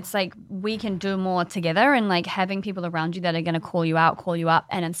thing. It's like we can do more together, and like having people around you that are going to call you out, call you up,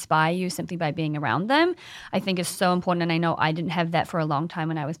 and inspire you simply by being around them, I think is so important. And I know I didn't have that for a long time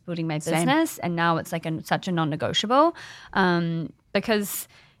when I was building my business, and now it's like such a non-negotiable because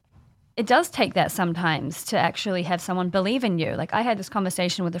it does take that sometimes to actually have someone believe in you. Like I had this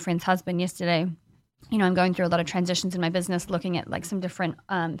conversation with a friend's husband yesterday. I'm going through a lot of transitions in my business, looking at like some different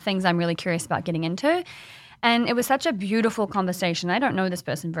things I'm really curious about getting into. And it was such a beautiful conversation. I don't know this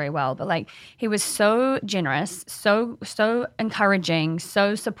person very well, but like he was so generous, so encouraging,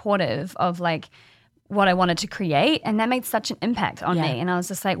 so supportive of like what I wanted to create. And that made such an impact on me. And I was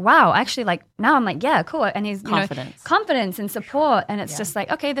just like, wow, actually like now I'm like, yeah, cool. And he's, confidence and support. And it's just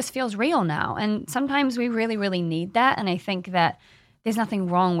like, okay, this feels real now. And sometimes we really, really need that. And I think that there's nothing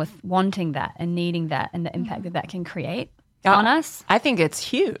wrong with wanting that and needing that and the impact that can create. on us? I think it's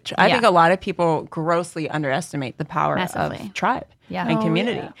huge. I think a lot of people grossly underestimate the power of tribe and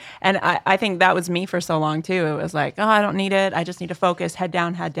community. Yeah. And I think that was me for so long too. It was like, oh, I don't need it. I just need to focus, head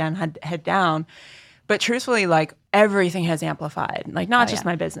down, head down, head down. But truthfully, like everything has amplified, like not just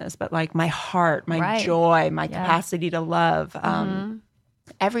my business, but like my heart, my joy, my capacity to love.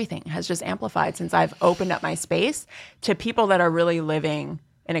 Everything has just amplified since I've opened up my space to people that are really living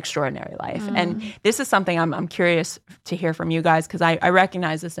an extraordinary life. And this is something I'm curious to hear from you guys, because I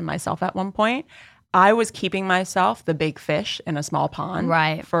recognize this in myself at one point. I was keeping myself the big fish in a small pond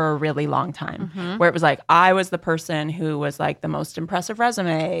for a really long time, where it was like I was the person who was like the most impressive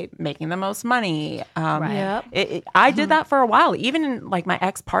resume, making the most money. I did that for a while. Even in like my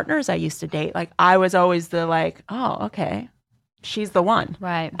ex-partners I used to date, like I was always the like, oh, okay, she's the one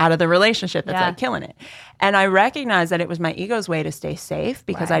out of the relationship that's like killing it. And I recognized that it was my ego's way to stay safe,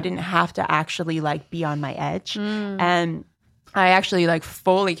 because I didn't have to actually like be on my edge. And I actually like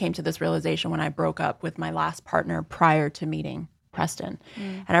fully came to this realization when I broke up with my last partner prior to meeting Preston.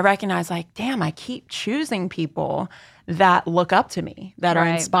 And I recognized like, damn, I keep choosing people that look up to me, that are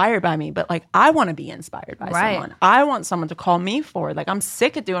inspired by me. But like, I want to be inspired by someone. I want someone to call me forward. Like, I'm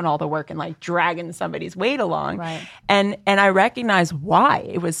sick of doing all the work and like dragging somebody's weight along. And I recognize why.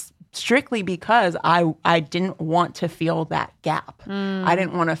 It was strictly because I didn't want to feel that gap. I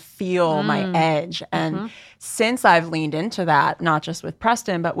didn't want to feel my edge. And since I've leaned into that, not just with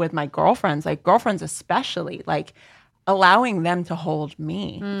Preston, but with my girlfriends, like girlfriends especially, like allowing them to hold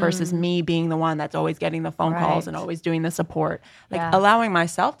me versus me being the one that's always getting the phone calls and always doing the support. Like allowing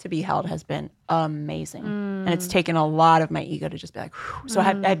myself to be held has been amazing. And it's taken a lot of my ego to just be like, whew. So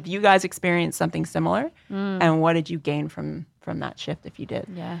have you guys experienced something similar? And what did you gain from that shift, if you did?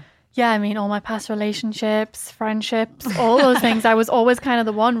 Yeah, I mean, all my past relationships, friendships, all those things, I was always kind of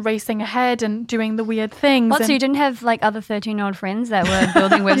the one racing ahead and doing the weird things. So you didn't have like other 13-year-old friends that were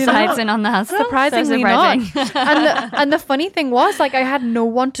building websites and on the hustle? Surprisingly not. And the funny thing was, like, I had no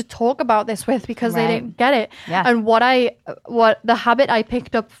one to talk about this with, because they didn't get it. And what the habit I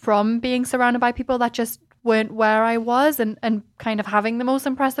picked up from being surrounded by people that just weren't where I was and kind of having the most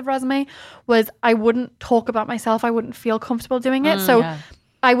impressive resume was I wouldn't talk about myself. I wouldn't feel comfortable doing it.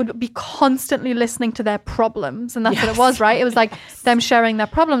 I would be constantly listening to their problems. And that's what it was, right? It was like them sharing their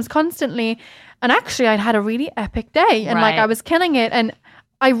problems constantly. And actually, I'd had a really epic day. And like, I was killing it. And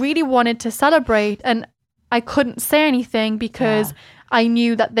I really wanted to celebrate. And I couldn't say anything because I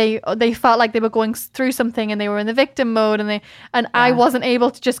knew that they felt like they were going through something and they were in the victim mode. And I wasn't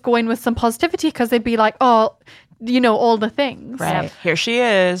able to just go in with some positivity, because they'd be like, oh, you know, all the things. Here she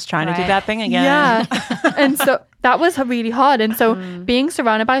is trying to do that thing again. And so that was really hard. And so being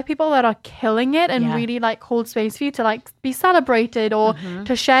surrounded by people that are killing it and really like hold space for you to like be celebrated or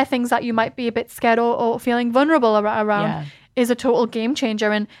to share things that you might be a bit scared or feeling vulnerable around is a total game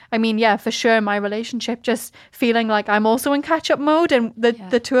changer. And I mean, for sure, my relationship, just feeling like I'm also in catch up mode, and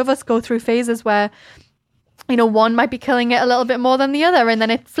the two of us go through phases where, you know, one might be killing it a little bit more than the other, and then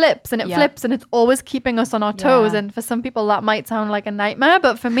it flips and it flips, and it's always keeping us on our toes. And for some people that might sound like a nightmare,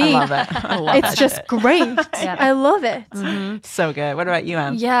 but for me, I love it. It's just great. I love it. So good. What about you,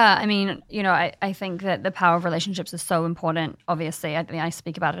 Em? Yeah, I mean, you know, I think that the power of relationships is so important. Obviously, I mean, I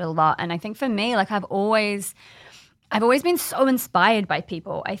speak about it a lot, and I think for me, like I've always been so inspired by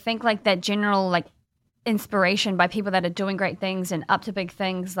people. I think like that general like inspiration by people that are doing great things and up to big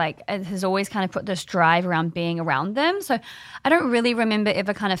things, like it has always kind of put this drive around being around them. So I don't really remember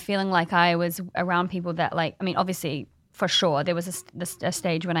ever kind of feeling like I was around people that like, I mean, obviously for sure there was a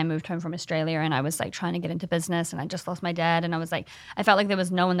stage when I moved home from Australia and I was like trying to get into business, and I just lost my dad, and I was like, I felt like there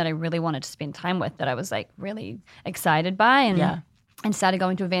was no one that I really wanted to spend time with that I was like really excited by, and started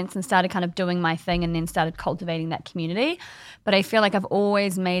going to events and started kind of doing my thing, and then started cultivating that community. But I feel like I've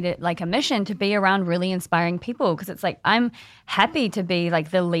always made it like a mission to be around really inspiring people, because it's like I'm happy to be like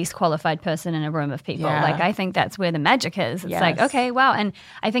the least qualified person in a room of people. Like I think that's where the magic is. It's like, okay, wow. And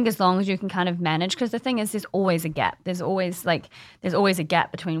I think as long as you can kind of manage, because the thing is there's always a gap. There's always a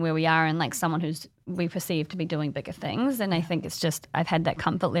gap between where we are and like someone who's we perceive to be doing bigger things. And I think it's just I've had that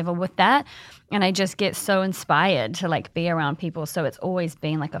comfort level with that, and I just get so inspired to like be around people. So it's always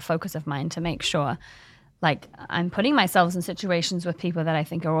been like a focus of mine to make sure like I'm putting myself in situations with people that I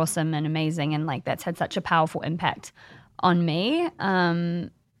think are awesome and amazing, and like that's had such a powerful impact on me,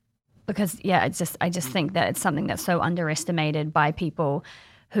 because I just think that it's something that's so underestimated by people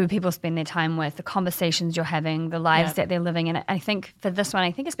who people spend their time with, the conversations you're having, the lives that they're living. And I think for this one,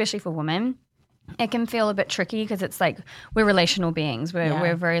 I think especially for women, it can feel a bit tricky because it's like we're relational beings.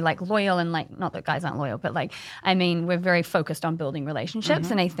 We're very like loyal and like, not that guys aren't loyal, but like, I mean, we're very focused on building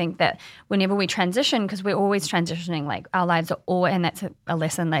relationships. And I think that whenever we transition, because we're always transitioning, like our lives are all, and that's a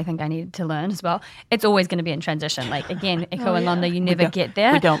lesson that I think I needed to learn as well. It's always going to be in transition. Like again, echoing on the you never get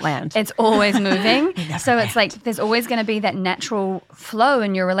there. We don't land. It's always moving. So land. It's like there's always going to be that natural flow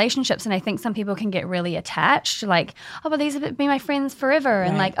in your relationships. And I think some people can get really attached, like, oh, but these have been my friends forever.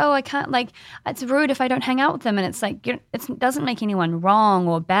 And like, oh, I can't, like, it's rude if I don't hang out with them. And it's like, it doesn't make anyone wrong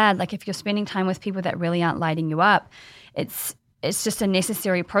or bad. Like if you're spending time with people that really aren't lighting you up, it's just a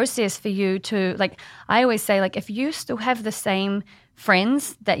necessary process for you to, like, I always say, like, if you still have the same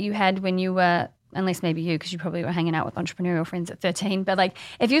friends that you had when you were, unless maybe you, because you probably were hanging out with entrepreneurial friends at 13, but like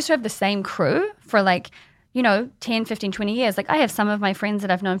if you still have the same crew for like, 10, 15, 20 years, like I have some of my friends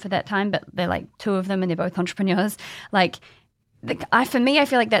that I've known for that time, but they're like 2 of them and they're both entrepreneurs. Like for me, I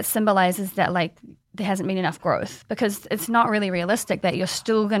feel like that symbolizes that like there hasn't been enough growth, because it's not really realistic that you're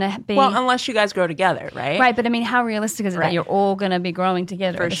still going to be... Well, unless you guys grow together, right? Right, but I mean, how realistic is it that you're all going to be growing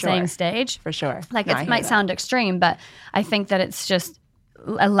together at the same stage? For sure. Like it might sound extreme, but I think that it's just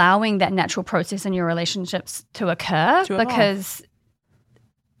allowing that natural process in your relationships to occur because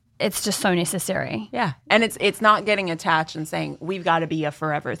it's just so necessary. Yeah. And it's not getting attached and saying we've got to be a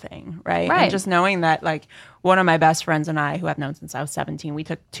forever thing, right? Right. And just knowing that, like, one of my best friends and I, who I've known since I was 17, we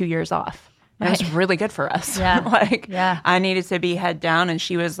took 2 years off. And it was really good for us. Yeah. I needed to be head down, and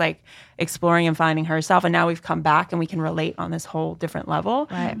she was like exploring and finding herself. And now we've come back and we can relate on this whole different level.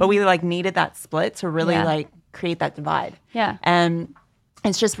 Right. But we like needed that split to really like create that divide. Yeah. And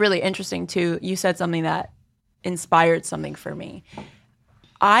it's just really interesting too. You said something that inspired something for me.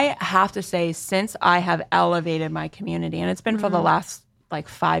 I have to say, since I have elevated my community, and it's been for the last like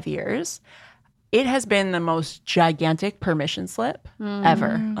 5 years, it has been the most gigantic permission slip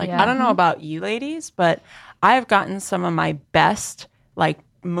ever. Like, I don't know about you ladies, but I've gotten some of my best like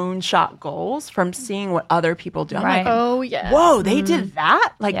moonshot goals from seeing what other people do. I'm like, oh yeah, whoa, they did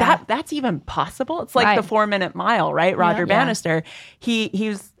that? Like that's even possible? It's like the 4-minute mile, right? Roger Bannister, he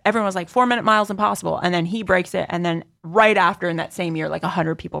was, everyone was like 4-minute miles impossible. And then he breaks it. And then right after, in that same year, like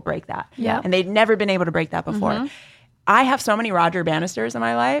 100 people break that. Yeah. And they'd never been able to break that before. I have so many Roger Bannisters in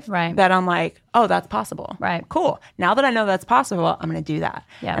my life that I'm like, oh, that's possible. Right. Cool. Now that I know that's possible, I'm going to do that.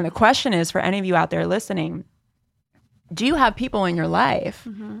 Yeah. And the question is, for any of you out there listening, do you have people in your life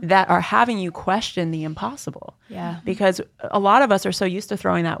that are having you question the impossible? Yeah. Because a lot of us are so used to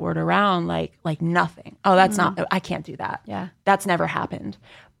throwing that word around like nothing. Oh, that's not, I can't do that. Yeah. That's never happened.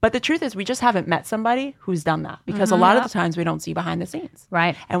 But the truth is, we just haven't met somebody who's done that, because a lot of the times we don't see behind the scenes.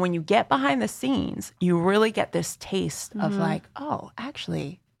 Right. And when you get behind the scenes, you really get this taste of like, oh,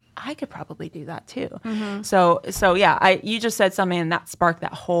 actually, I could probably do that too. So yeah, you just said something and that sparked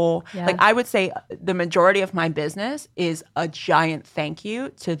that whole, like, I would say the majority of my business is a giant thank you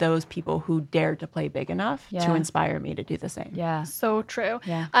to those people who dared to play big enough to inspire me to do the same. Yeah. So true.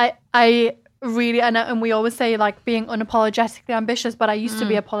 Yeah. I really, and we always say like being unapologetically ambitious, but I used to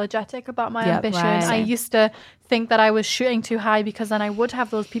be apologetic about my ambition. right. I used to think that I was shooting too high, because then I would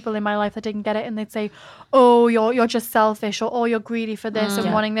have those people in my life that didn't get it, and they'd say, oh, you're just selfish, or oh, you're greedy for this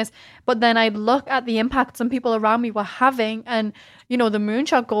and wanting this. But then I'd look at the impact some people around me were having, and the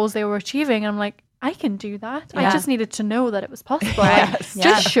moonshot goals they were achieving, and I'm like, I can do that. I just needed to know that it was possible.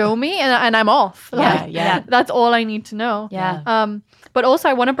 Just show me, and I'm off. That's all I need to know. But also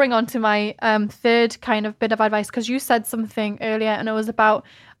I want to bring on to my third kind of bit of advice, because you said something earlier, and it was about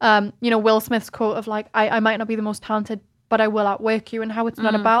Will Smith's quote of like, I might not be the most talented, but I will outwork you, and how it's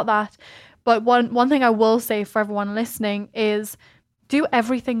not about that. But one thing I will say for everyone listening is do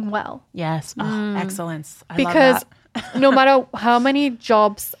everything well. Yes. Oh, excellence. I because love that. No matter how many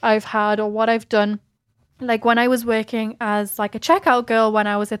jobs I've had or what I've done, like when I was working as like a checkout girl when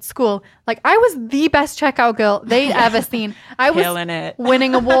I was at school, like I was the best checkout girl they'd ever seen. I was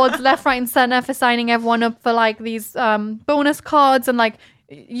winning awards left, right, and center for signing everyone up for like these bonus cards, and like,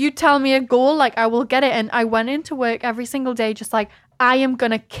 you tell me a goal, like I will get it. And I went into work every single day just like, I am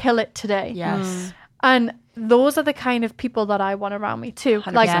gonna kill it today. Yes. And those are the kind of people that I want around me too.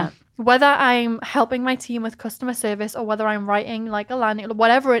 100%. Like whether I'm helping my team with customer service, or whether I'm writing like a landing,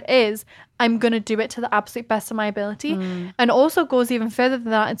 whatever it is, I'm going to do it to the absolute best of my ability. And also goes even further than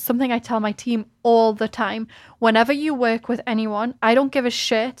that. It's something I tell my team all the time. Whenever you work with anyone, I don't give a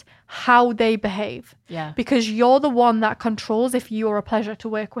shit how they behave. Yeah. Because you're the one that controls if you're a pleasure to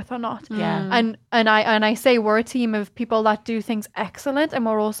work with or not. Yeah. And I say we're a team of people that do things excellent, and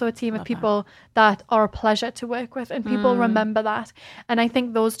we're also a team of people that are a pleasure to work with, and people remember that. And I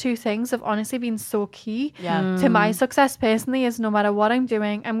think those two things have honestly been so key to my success personally. Is no matter what I'm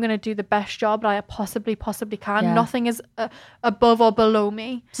doing, I'm going to do the best job that I possibly can. Yeah. Nothing is above or below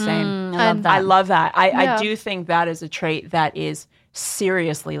me. Same. I love that. I do think that is a trait that is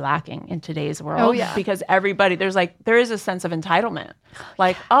seriously lacking in today's world. Oh, yeah. Because everybody, there is a sense of entitlement.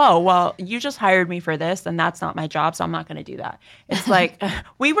 Like, oh, well, you just hired me for this and that's not my job, so I'm not going to do that. It's like,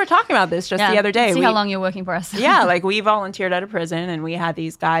 we were talking about this just the other day. See how long you're working for us. Yeah, like we volunteered at a prison and we had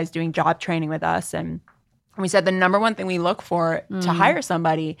these guys doing job training with us, and we said the number one thing we look for to hire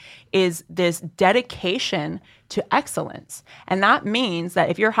somebody is this dedication to excellence. And that means that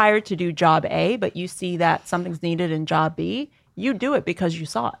if you're hired to do job A, but you see that something's needed in job B, you do it because you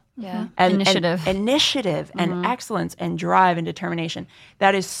saw it. Yeah. And Initiative. And excellence and drive and determination.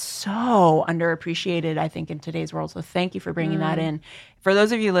 That is so underappreciated, I think, in today's world. So thank you for bringing that in. For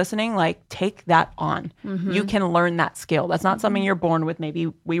those of you listening, like, take that on. You can learn that skill. That's not something you're born with.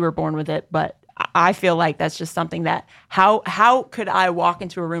 Maybe we were born with it, but I feel like that's just something that how could I walk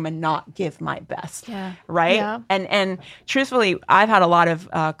into a room and not give my best? Yeah. Right? Yeah. And truthfully, I've had a lot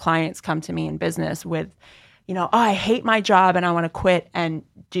of clients come to me in business with, oh, I hate my job and I want to quit and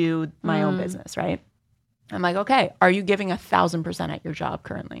do my own business, right? I'm like, okay, are you giving 1,000% at your job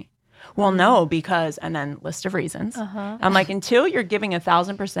currently? Well, no, because, and then list of reasons. I'm like, until you're giving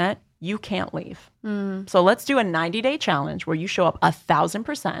 1,000%, you can't leave. So let's do a 90-day challenge where you show up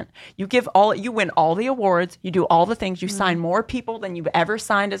 1,000%. You win all the awards, you do all the things, you sign more people than you've ever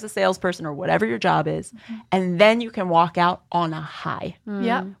signed as a salesperson or whatever your job is, and then you can walk out on a high.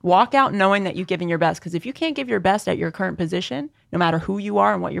 Yeah. Walk out knowing that you've given your best, because if you can't give your best at your current position, no matter who you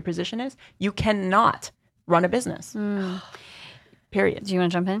are and what your position is, you cannot run a business. Period. Do you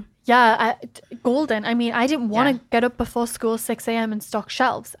want to jump in? Yeah, golden. I mean, I didn't want to get up before school 6 a.m. and stock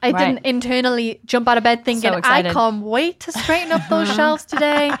shelves. I didn't internally jump out of bed thinking, I can't wait to straighten up those shelves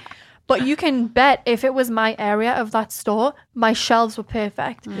today. But you can bet if it was my area of that store, my shelves were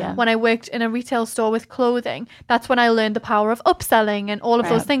perfect. Yeah. When I worked in a retail store with clothing, that's when I learned the power of upselling and all of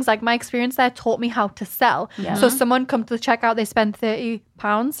those things. Like, my experience there taught me how to sell. Yeah. So someone come to the checkout, they spend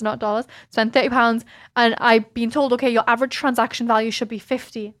 £30, not dollars, spend £30, and I've been told, okay, your average transaction value should be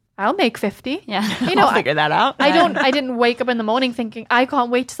 50. I'll make 50. Yeah. I'll figure that out. I didn't wake up in the morning thinking I can't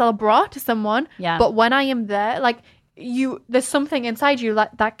wait to sell a bra to someone. Yeah. But when I am there, like, there's something inside you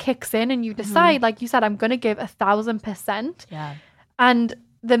that kicks in, and you decide, like you said, I'm going to give 1,000%. Yeah. And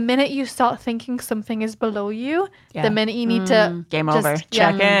the minute you start thinking something is below you, the minute you need to game over.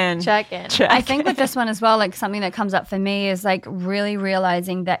 Check in. I think with this one as well, like, something that comes up for me is like really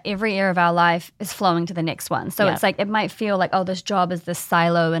realizing that every area of our life is flowing to the next one. So it's like, it might feel like, oh, this job is this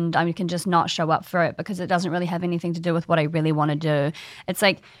silo and I can just not show up for it because it doesn't really have anything to do with what I really want to do. It's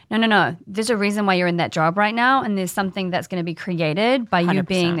like, no. There's a reason why you're in that job right now, and there's something that's going to be created by 100%. You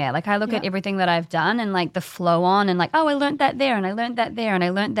being there. Like, I look at everything that I've done and like the flow on, and like, oh, I learned that there and I learned that there and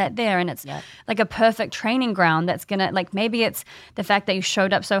I learned that there, and it's like a perfect training ground that's gonna, like, maybe it's the fact that you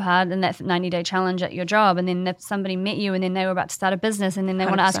showed up so hard in that 90-day challenge at your job, and then if somebody met you and then they were about to start a business and then they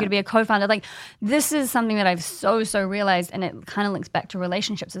want to ask you to be a co-founder, like, this is something that I've so realized, and it kind of links back to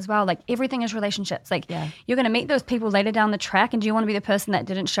relationships as well. Like, everything is relationships. Like, you're gonna meet those people later down the track, and do you want to be the person that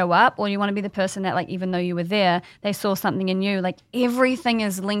didn't show up, or do you want to be the person that, like, even though you were there, they saw something in you? Like, everything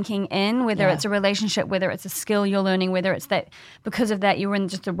is linking in, whether it's a relationship, whether it's a skill you're learning, whether it's that because of that you were in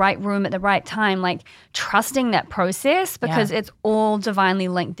just the right room at the right time, like, trusting that process, because it's all divinely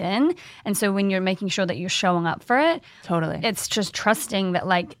linked in. And so when you're making sure that you're showing up for it, it's just trusting that,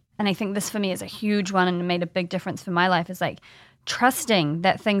 like, and I think this for me is a huge one and made a big difference for my life, is like trusting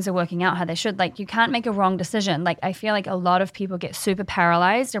that things are working out how they should. Like, you can't make a wrong decision. Like, I feel like a lot of people get super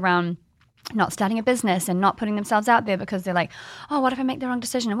paralyzed around not starting a business and not putting themselves out there because they're like, oh, what if I make the wrong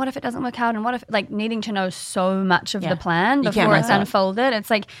decision? And what if it doesn't work out? And what if, like, needing to know so much of the plan before it's unfolded. It's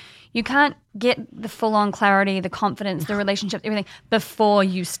like, you can't get the full-on clarity, the confidence, the relationship, everything before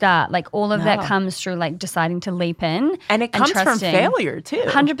you start. Like, all of that comes through, like, deciding to leap in. And it comes from failure, too.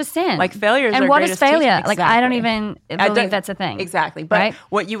 100%. Like, failure is and our what is failure? Exactly. Like, I don't even believe that's a thing. Exactly. But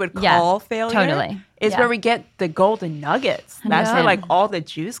what you would call failure is where we get the golden nuggets. That's where, like, all the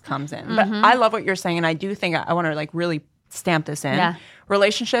juice comes in. But I love what you're saying, and I do think I want to, like, really stamp this in. Yeah.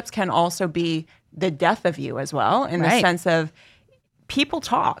 Relationships can also be the death of you as well, in the sense of people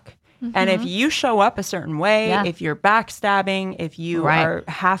talk. And if you show up a certain way, if you're backstabbing, if you are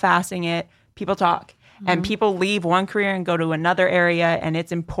half-assing it, people talk. And people leave one career and go to another area. And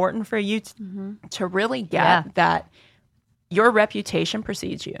it's important for you to really get that your reputation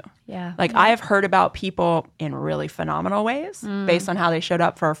precedes you. Yeah. Like I have heard about people in really phenomenal ways based on how they showed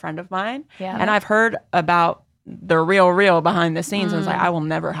up for a friend of mine. Yeah. And I've heard about the real behind the scenes. And it's like, I will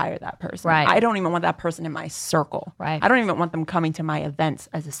never hire that person. Right. I don't even want that person in my circle. Right. I don't even want them coming to my events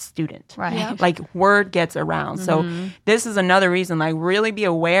as a student. Right. Yeah. Like word gets around. So this is another reason, like really be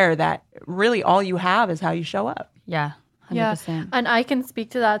aware that really all you have is how you show up. Yeah. 100%. Yeah, and I can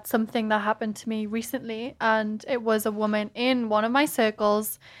speak to that. Something that happened to me recently, and it was a woman in one of my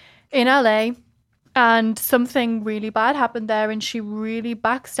circles in LA, and something really bad happened there, and she really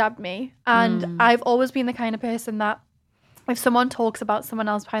backstabbed me. And I've always been the kind of person that if someone talks about someone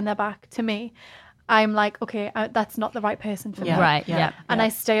else behind their back to me, I'm like, okay, that's not the right person for me. Right. Yeah. And I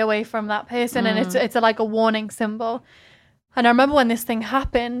stay away from that person, and it's like a warning symbol. And I remember when this thing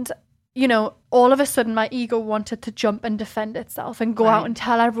happened, you know, all of a sudden my ego wanted to jump and defend itself and go out and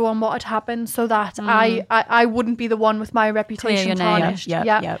tell everyone what had happened so that I wouldn't be the one with my reputation tarnished.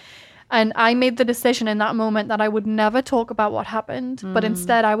 Yep. And I made the decision in that moment that I would never talk about what happened, but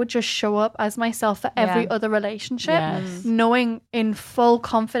instead I would just show up as myself for every other relationship, knowing in full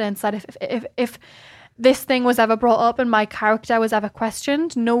confidence that if this thing was ever brought up and my character was ever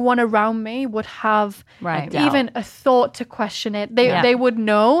questioned, no one around me would have even a thought to question it. They would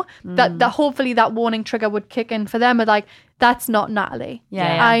know that hopefully that warning trigger would kick in for them. But like, that's not Natalie.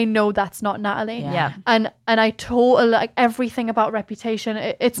 I know that's not Natalie. And I totally like everything about reputation.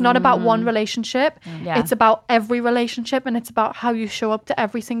 It's not about one relationship. It's about every relationship, and it's about how you show up to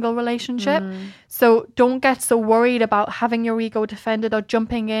every single relationship. So don't get so worried about having your ego defended or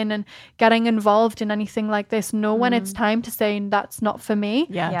jumping in and getting involved in anything like this. Know when it's time to say that's not for me.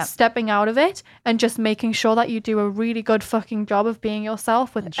 Stepping out of it and just making sure that you do a really good fucking job of being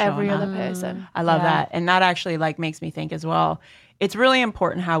yourself with every other person. I love that. And that actually like makes me think as well, it's really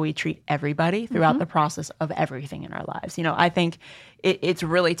important how we treat everybody throughout the process of everything in our lives. You know, I think it's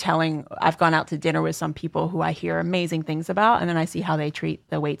really telling. I've gone out to dinner with some people who I hear amazing things about, and then I see how they treat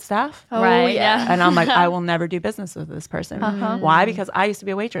the wait staff. And I'm like, I will never do business with this person. Why? Because I used to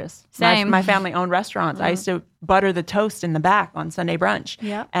be a waitress. Same. My family owned restaurants. I used to butter the toast in the back on Sunday brunch.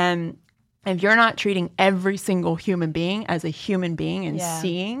 And if you're not treating every single human being as a human being and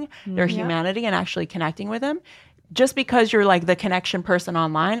seeing their humanity and actually connecting with them, just because you're like the connection person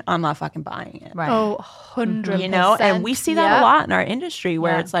online, I'm not fucking buying it. Right. Oh, 100%. You know, and we see that a lot in our industry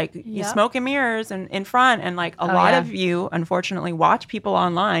where it's like you smoke and mirrors and in front, and like a lot of you unfortunately watch people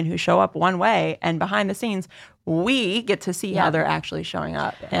online who show up one way, and behind the scenes we get to see how they're actually showing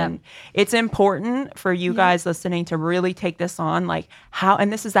up. And it's important for you guys listening to really take this on, like how,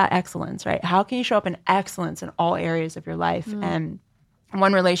 and this is that excellence, right? How can you show up in excellence in all areas of your life? And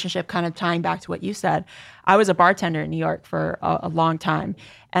one relationship, kind of tying back to what you said, I was a bartender in New York for a long time.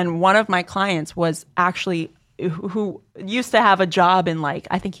 And one of my clients was actually who used to have a job in like,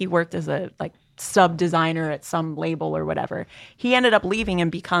 I think he worked as a like sub designer at some label or whatever. He ended up leaving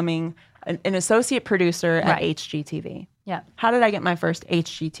and becoming an associate producer at HGTV. How did I get my first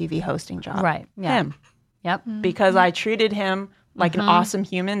HGTV hosting job? Him. Because I treated him like an awesome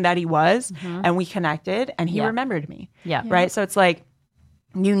human that he was, and we connected, and he remembered me. Right? So it's like,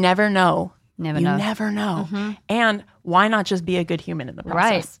 you never know. Never know. And why not just be a good human in the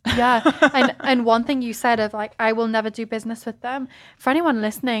process? And one thing you said of like, I will never do business with them. For anyone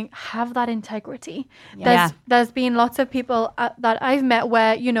listening, have that integrity. There's been lots of people that I've met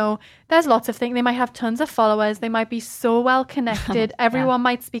where, you know, there's lots of things. They might have tons of followers. They might be so well connected. Everyone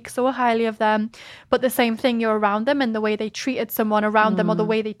might speak so highly of them. But the same thing, you're around them and the way they treated someone around them or the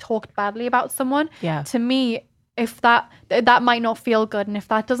way they talked badly about someone. To me, if that might not feel good, and if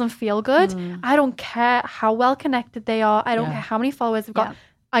that doesn't feel good, I don't care how well connected they are. I don't care how many followers they've got.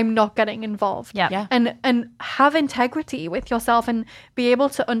 I'm not getting involved. And have integrity with yourself and be able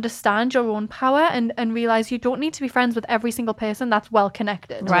to understand your own power and realize you don't need to be friends with every single person that's well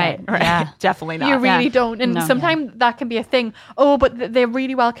connected. Definitely not. You really don't. And sometimes that can be a thing. Oh, but they're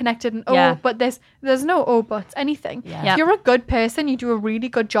really well connected. And but there's no oh buts, anything. If you're a good person, you do a really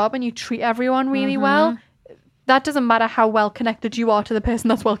good job and you treat everyone really well, that doesn't matter how well connected you are to the person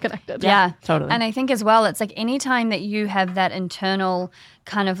that's well connected. Totally. And I think as well, it's like anytime that you have that internal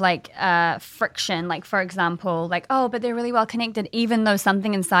kind of like friction, like for example, like, oh, but they're really well connected, even though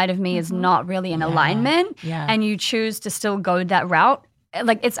something inside of me is not really in alignment, and you choose to still go that route,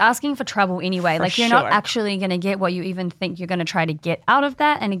 like it's asking for trouble anyway. Like you're not actually going to get what you even think you're going to try to get out of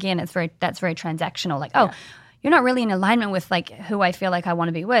that. And again, that's very transactional. Like, you're not really in alignment with like who I feel like I want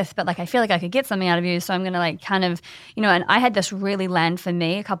to be with, but like I feel like I could get something out of you. So I'm going to like kind of, you know, and I had this really land for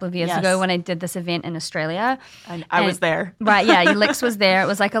me a couple of years ago when I did this event in Australia. And I was there. Right, yeah, Lex was there. It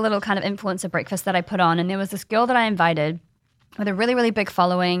was like a little kind of influencer breakfast that I put on. And there was this girl that I invited with a really, really big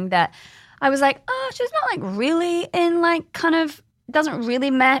following that I was like, oh, she's not like really in like kind of, doesn't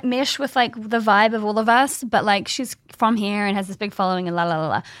really mesh with like the vibe of all of us, but like she's from here and has this big following and la la la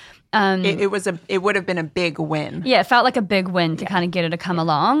la. It would have been a big win. Yeah, it felt like a big win to kind of get her to come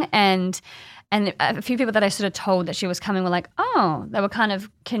along. And a few people that I sort of told that she was coming were like, oh, they were kind of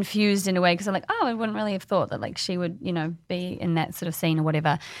confused in a way because they're like, oh, I wouldn't really have thought that like she would, you know, be in that sort of scene or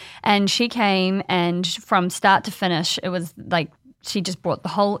whatever. And she came, and from start to finish, it was like she just brought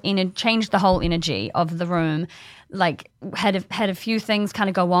changed the whole energy of the room. Like had a few things kind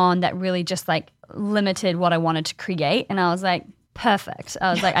of go on that really just like limited what I wanted to create. And I was like, perfect.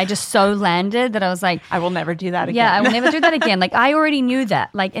 I was like, I just so landed that I was like, I will never do that again. Yeah, I will never do that again. Like I already knew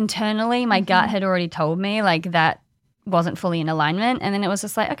that. Like internally, my gut had already told me like that wasn't fully in alignment. And then it was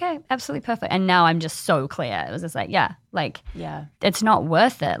just like, okay, absolutely perfect. And now I'm just so clear. It was just like, yeah, it's not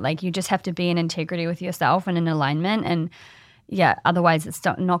worth it. Like you just have to be in integrity with yourself and in alignment. And yeah, otherwise it's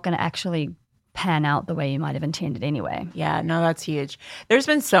not going to actually pan out the way you might have intended anyway. Yeah, no, that's huge. There's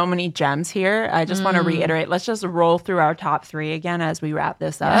been so many gems here. I just want to reiterate, let's just roll through our top 3 again as we wrap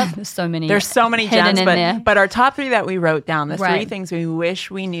this up. Yeah, there's so many gems, but our top 3 that we wrote down, the 3 things we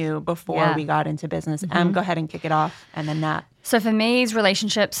wish we knew before we got into business. Go ahead and kick it off, and then Nat. So for me, it's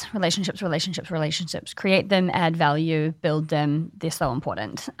relationships. Create them, add value, build them. They're so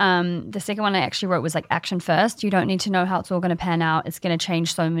important. The second one I actually wrote was like action first. You don't need to know how it's all going to pan out. It's going to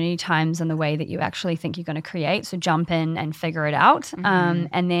change so many times in the way that you actually think you're going to create. So jump in and figure it out.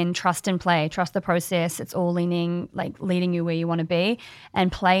 And then trust and play. Trust the process. It's all leading you where you want to be,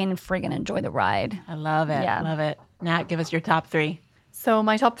 and play and friggin' enjoy the ride. I love it. Yeah. Love it. Nat, give us your top 3. So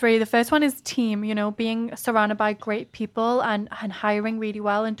my top 3, the first one is team, you know, being surrounded by great people and hiring really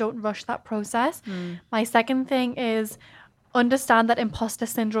well, and don't rush that process. My second thing is understand that imposter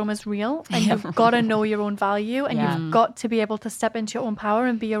syndrome is real, and you've got to know your own value, and you've got to be able to step into your own power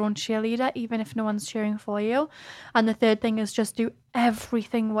and be your own cheerleader, even if no one's cheering for you. And the third thing is just do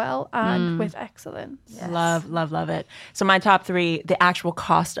everything well and with excellence. Yes. Love it. So my top 3, the actual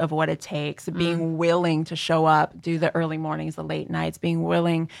cost of what it takes, being willing to show up, do the early mornings, the late nights, being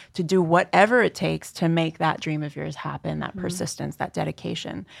willing to do whatever it takes to make that dream of yours happen, that persistence, that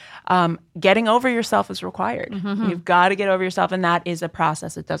dedication. Getting over yourself is required. You've got to get over yourself, and that is a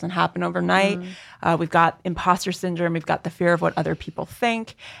process. It doesn't happen overnight. We've got imposter syndrome. We've got the fear of what other people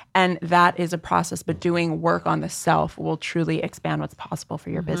think, and that is a process. But doing work on the self will truly expand what's possible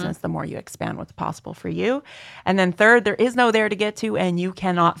for your business. The more you expand what's possible for you. And then third, there is no there to get to, and you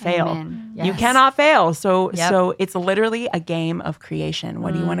cannot fail. Yes. You cannot fail. So it's literally a game of creation.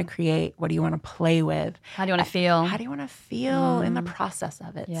 What do you want to create? What do you want to play with? How do you want to feel? How do you want to feel in the process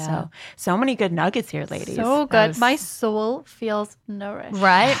of it? Yeah. So many good nuggets here, ladies. So good. My soul feels nourished.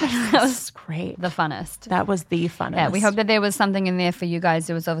 Right? That was great. The funnest. That was the funnest. Yeah, we hope that there was something in there for you guys.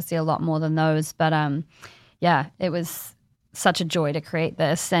 There was obviously a lot more than those, but it was such a joy to create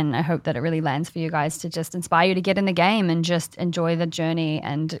this, and I hope that it really lands for you guys to just inspire you to get in the game and just enjoy the journey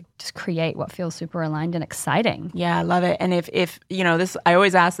and just create what feels super aligned and exciting. Yeah, I love it. And if you know this, I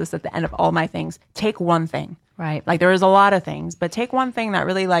always ask this at the end of all my things, take one thing. Right. Like there is a lot of things, but take one thing that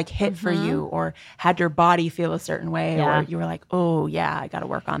really like hit for you, or had your body feel a certain way, or you were like, oh yeah, I got to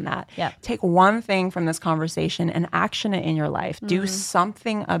work on that. Yeah. Take one thing from this conversation and action it in your life. Do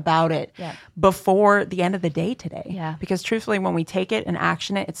something about it before the end of the day today. Yeah. Because truthfully, when we take it and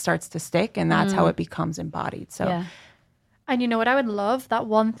action it, it starts to stick, and that's how it becomes embodied. So. And you know what I would love? That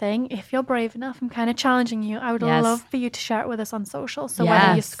one thing, if you're brave enough, I'm kind of challenging you, I would love for you to share it with us on social. So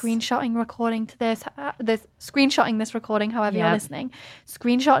whether you're screenshotting this recording, however you're listening,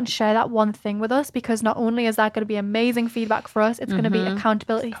 screenshot and share that one thing with us, because not only is that going to be amazing feedback for us, it's going to be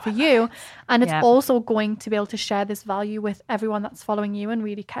accountability for you, and it's also going to be able to share this value with everyone that's following you and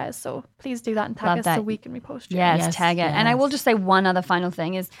really cares. So please do that and tag us so we can repost you. Yes, tag it. And I will just say one other final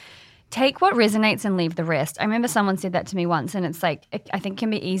thing is, take what resonates and leave the rest. I remember someone said that to me once, and it's like, I think it can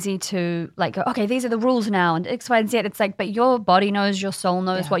be easy to like go, okay, these are the rules now, and X, Y, and Z. It's like, but your body knows, your soul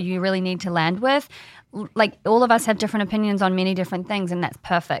knows what you really need to land with. Like all of us have different opinions on many different things, and that's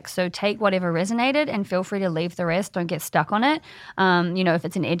perfect. So take whatever resonated and feel free to leave the rest. Don't get stuck on it. If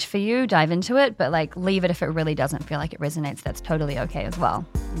it's an edge for you, dive into it, but like leave it if it really doesn't feel like it resonates. That's totally okay as well.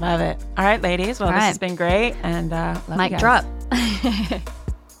 Love it. All right, ladies. Well, this has been great, and love Mic drop.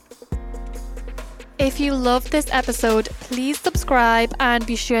 If you loved this episode, please subscribe and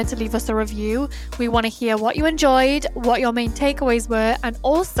be sure to leave us a review. We want to hear what you enjoyed, what your main takeaways were, and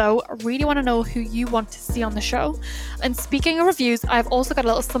also really want to know who you want to see on the show. And speaking of reviews, I've also got a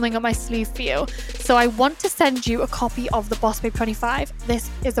little something up my sleeve for you. So I want to send you a copy of the Boss Babe 25. This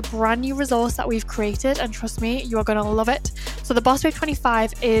is a brand new resource that we've created, and trust me, you are going to love it. So the Boss Babe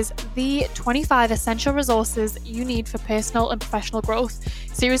 25 is the 25 essential resources you need for personal and professional growth.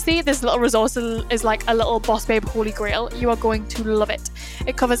 Seriously, this little resource is like a little Boss Babe holy grail. You are going to love it.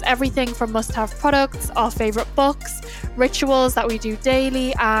 It covers everything from must-have products, our favorite books, rituals that we do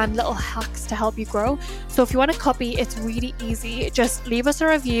daily, and little hacks to help you grow. So if you want a copy, it's really easy. Just leave us a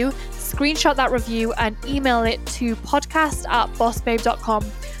review, screenshot that review, and email it to podcast@bossbabe.com.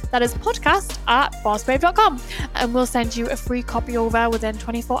 That is podcast@bossbabe.com, and we'll send you a free copy over within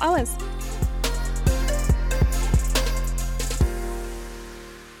 24 hours.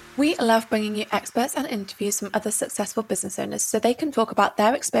 We love bringing you experts and interviews from other successful business owners so they can talk about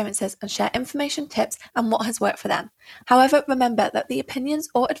their experiences and share information, tips, and what has worked for them. However, remember that the opinions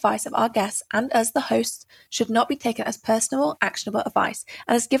or advice of our guests and us, the hosts, should not be taken as personal or actionable advice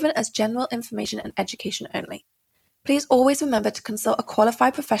and is given as general information and education only. Please always remember to consult a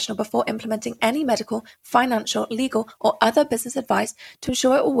qualified professional before implementing any medical, financial, legal, or other business advice to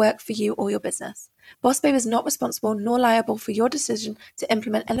ensure it will work for you or your business. Boss Babe is not responsible nor liable for your decision to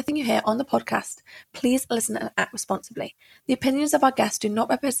implement anything you hear on the podcast. Please listen and act responsibly. The opinions of our guests do not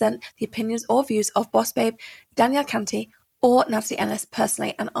represent the opinions or views of Boss Babe, Danielle Canty, or Natalie Ellis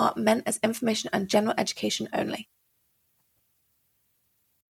personally and are meant as information and general education only.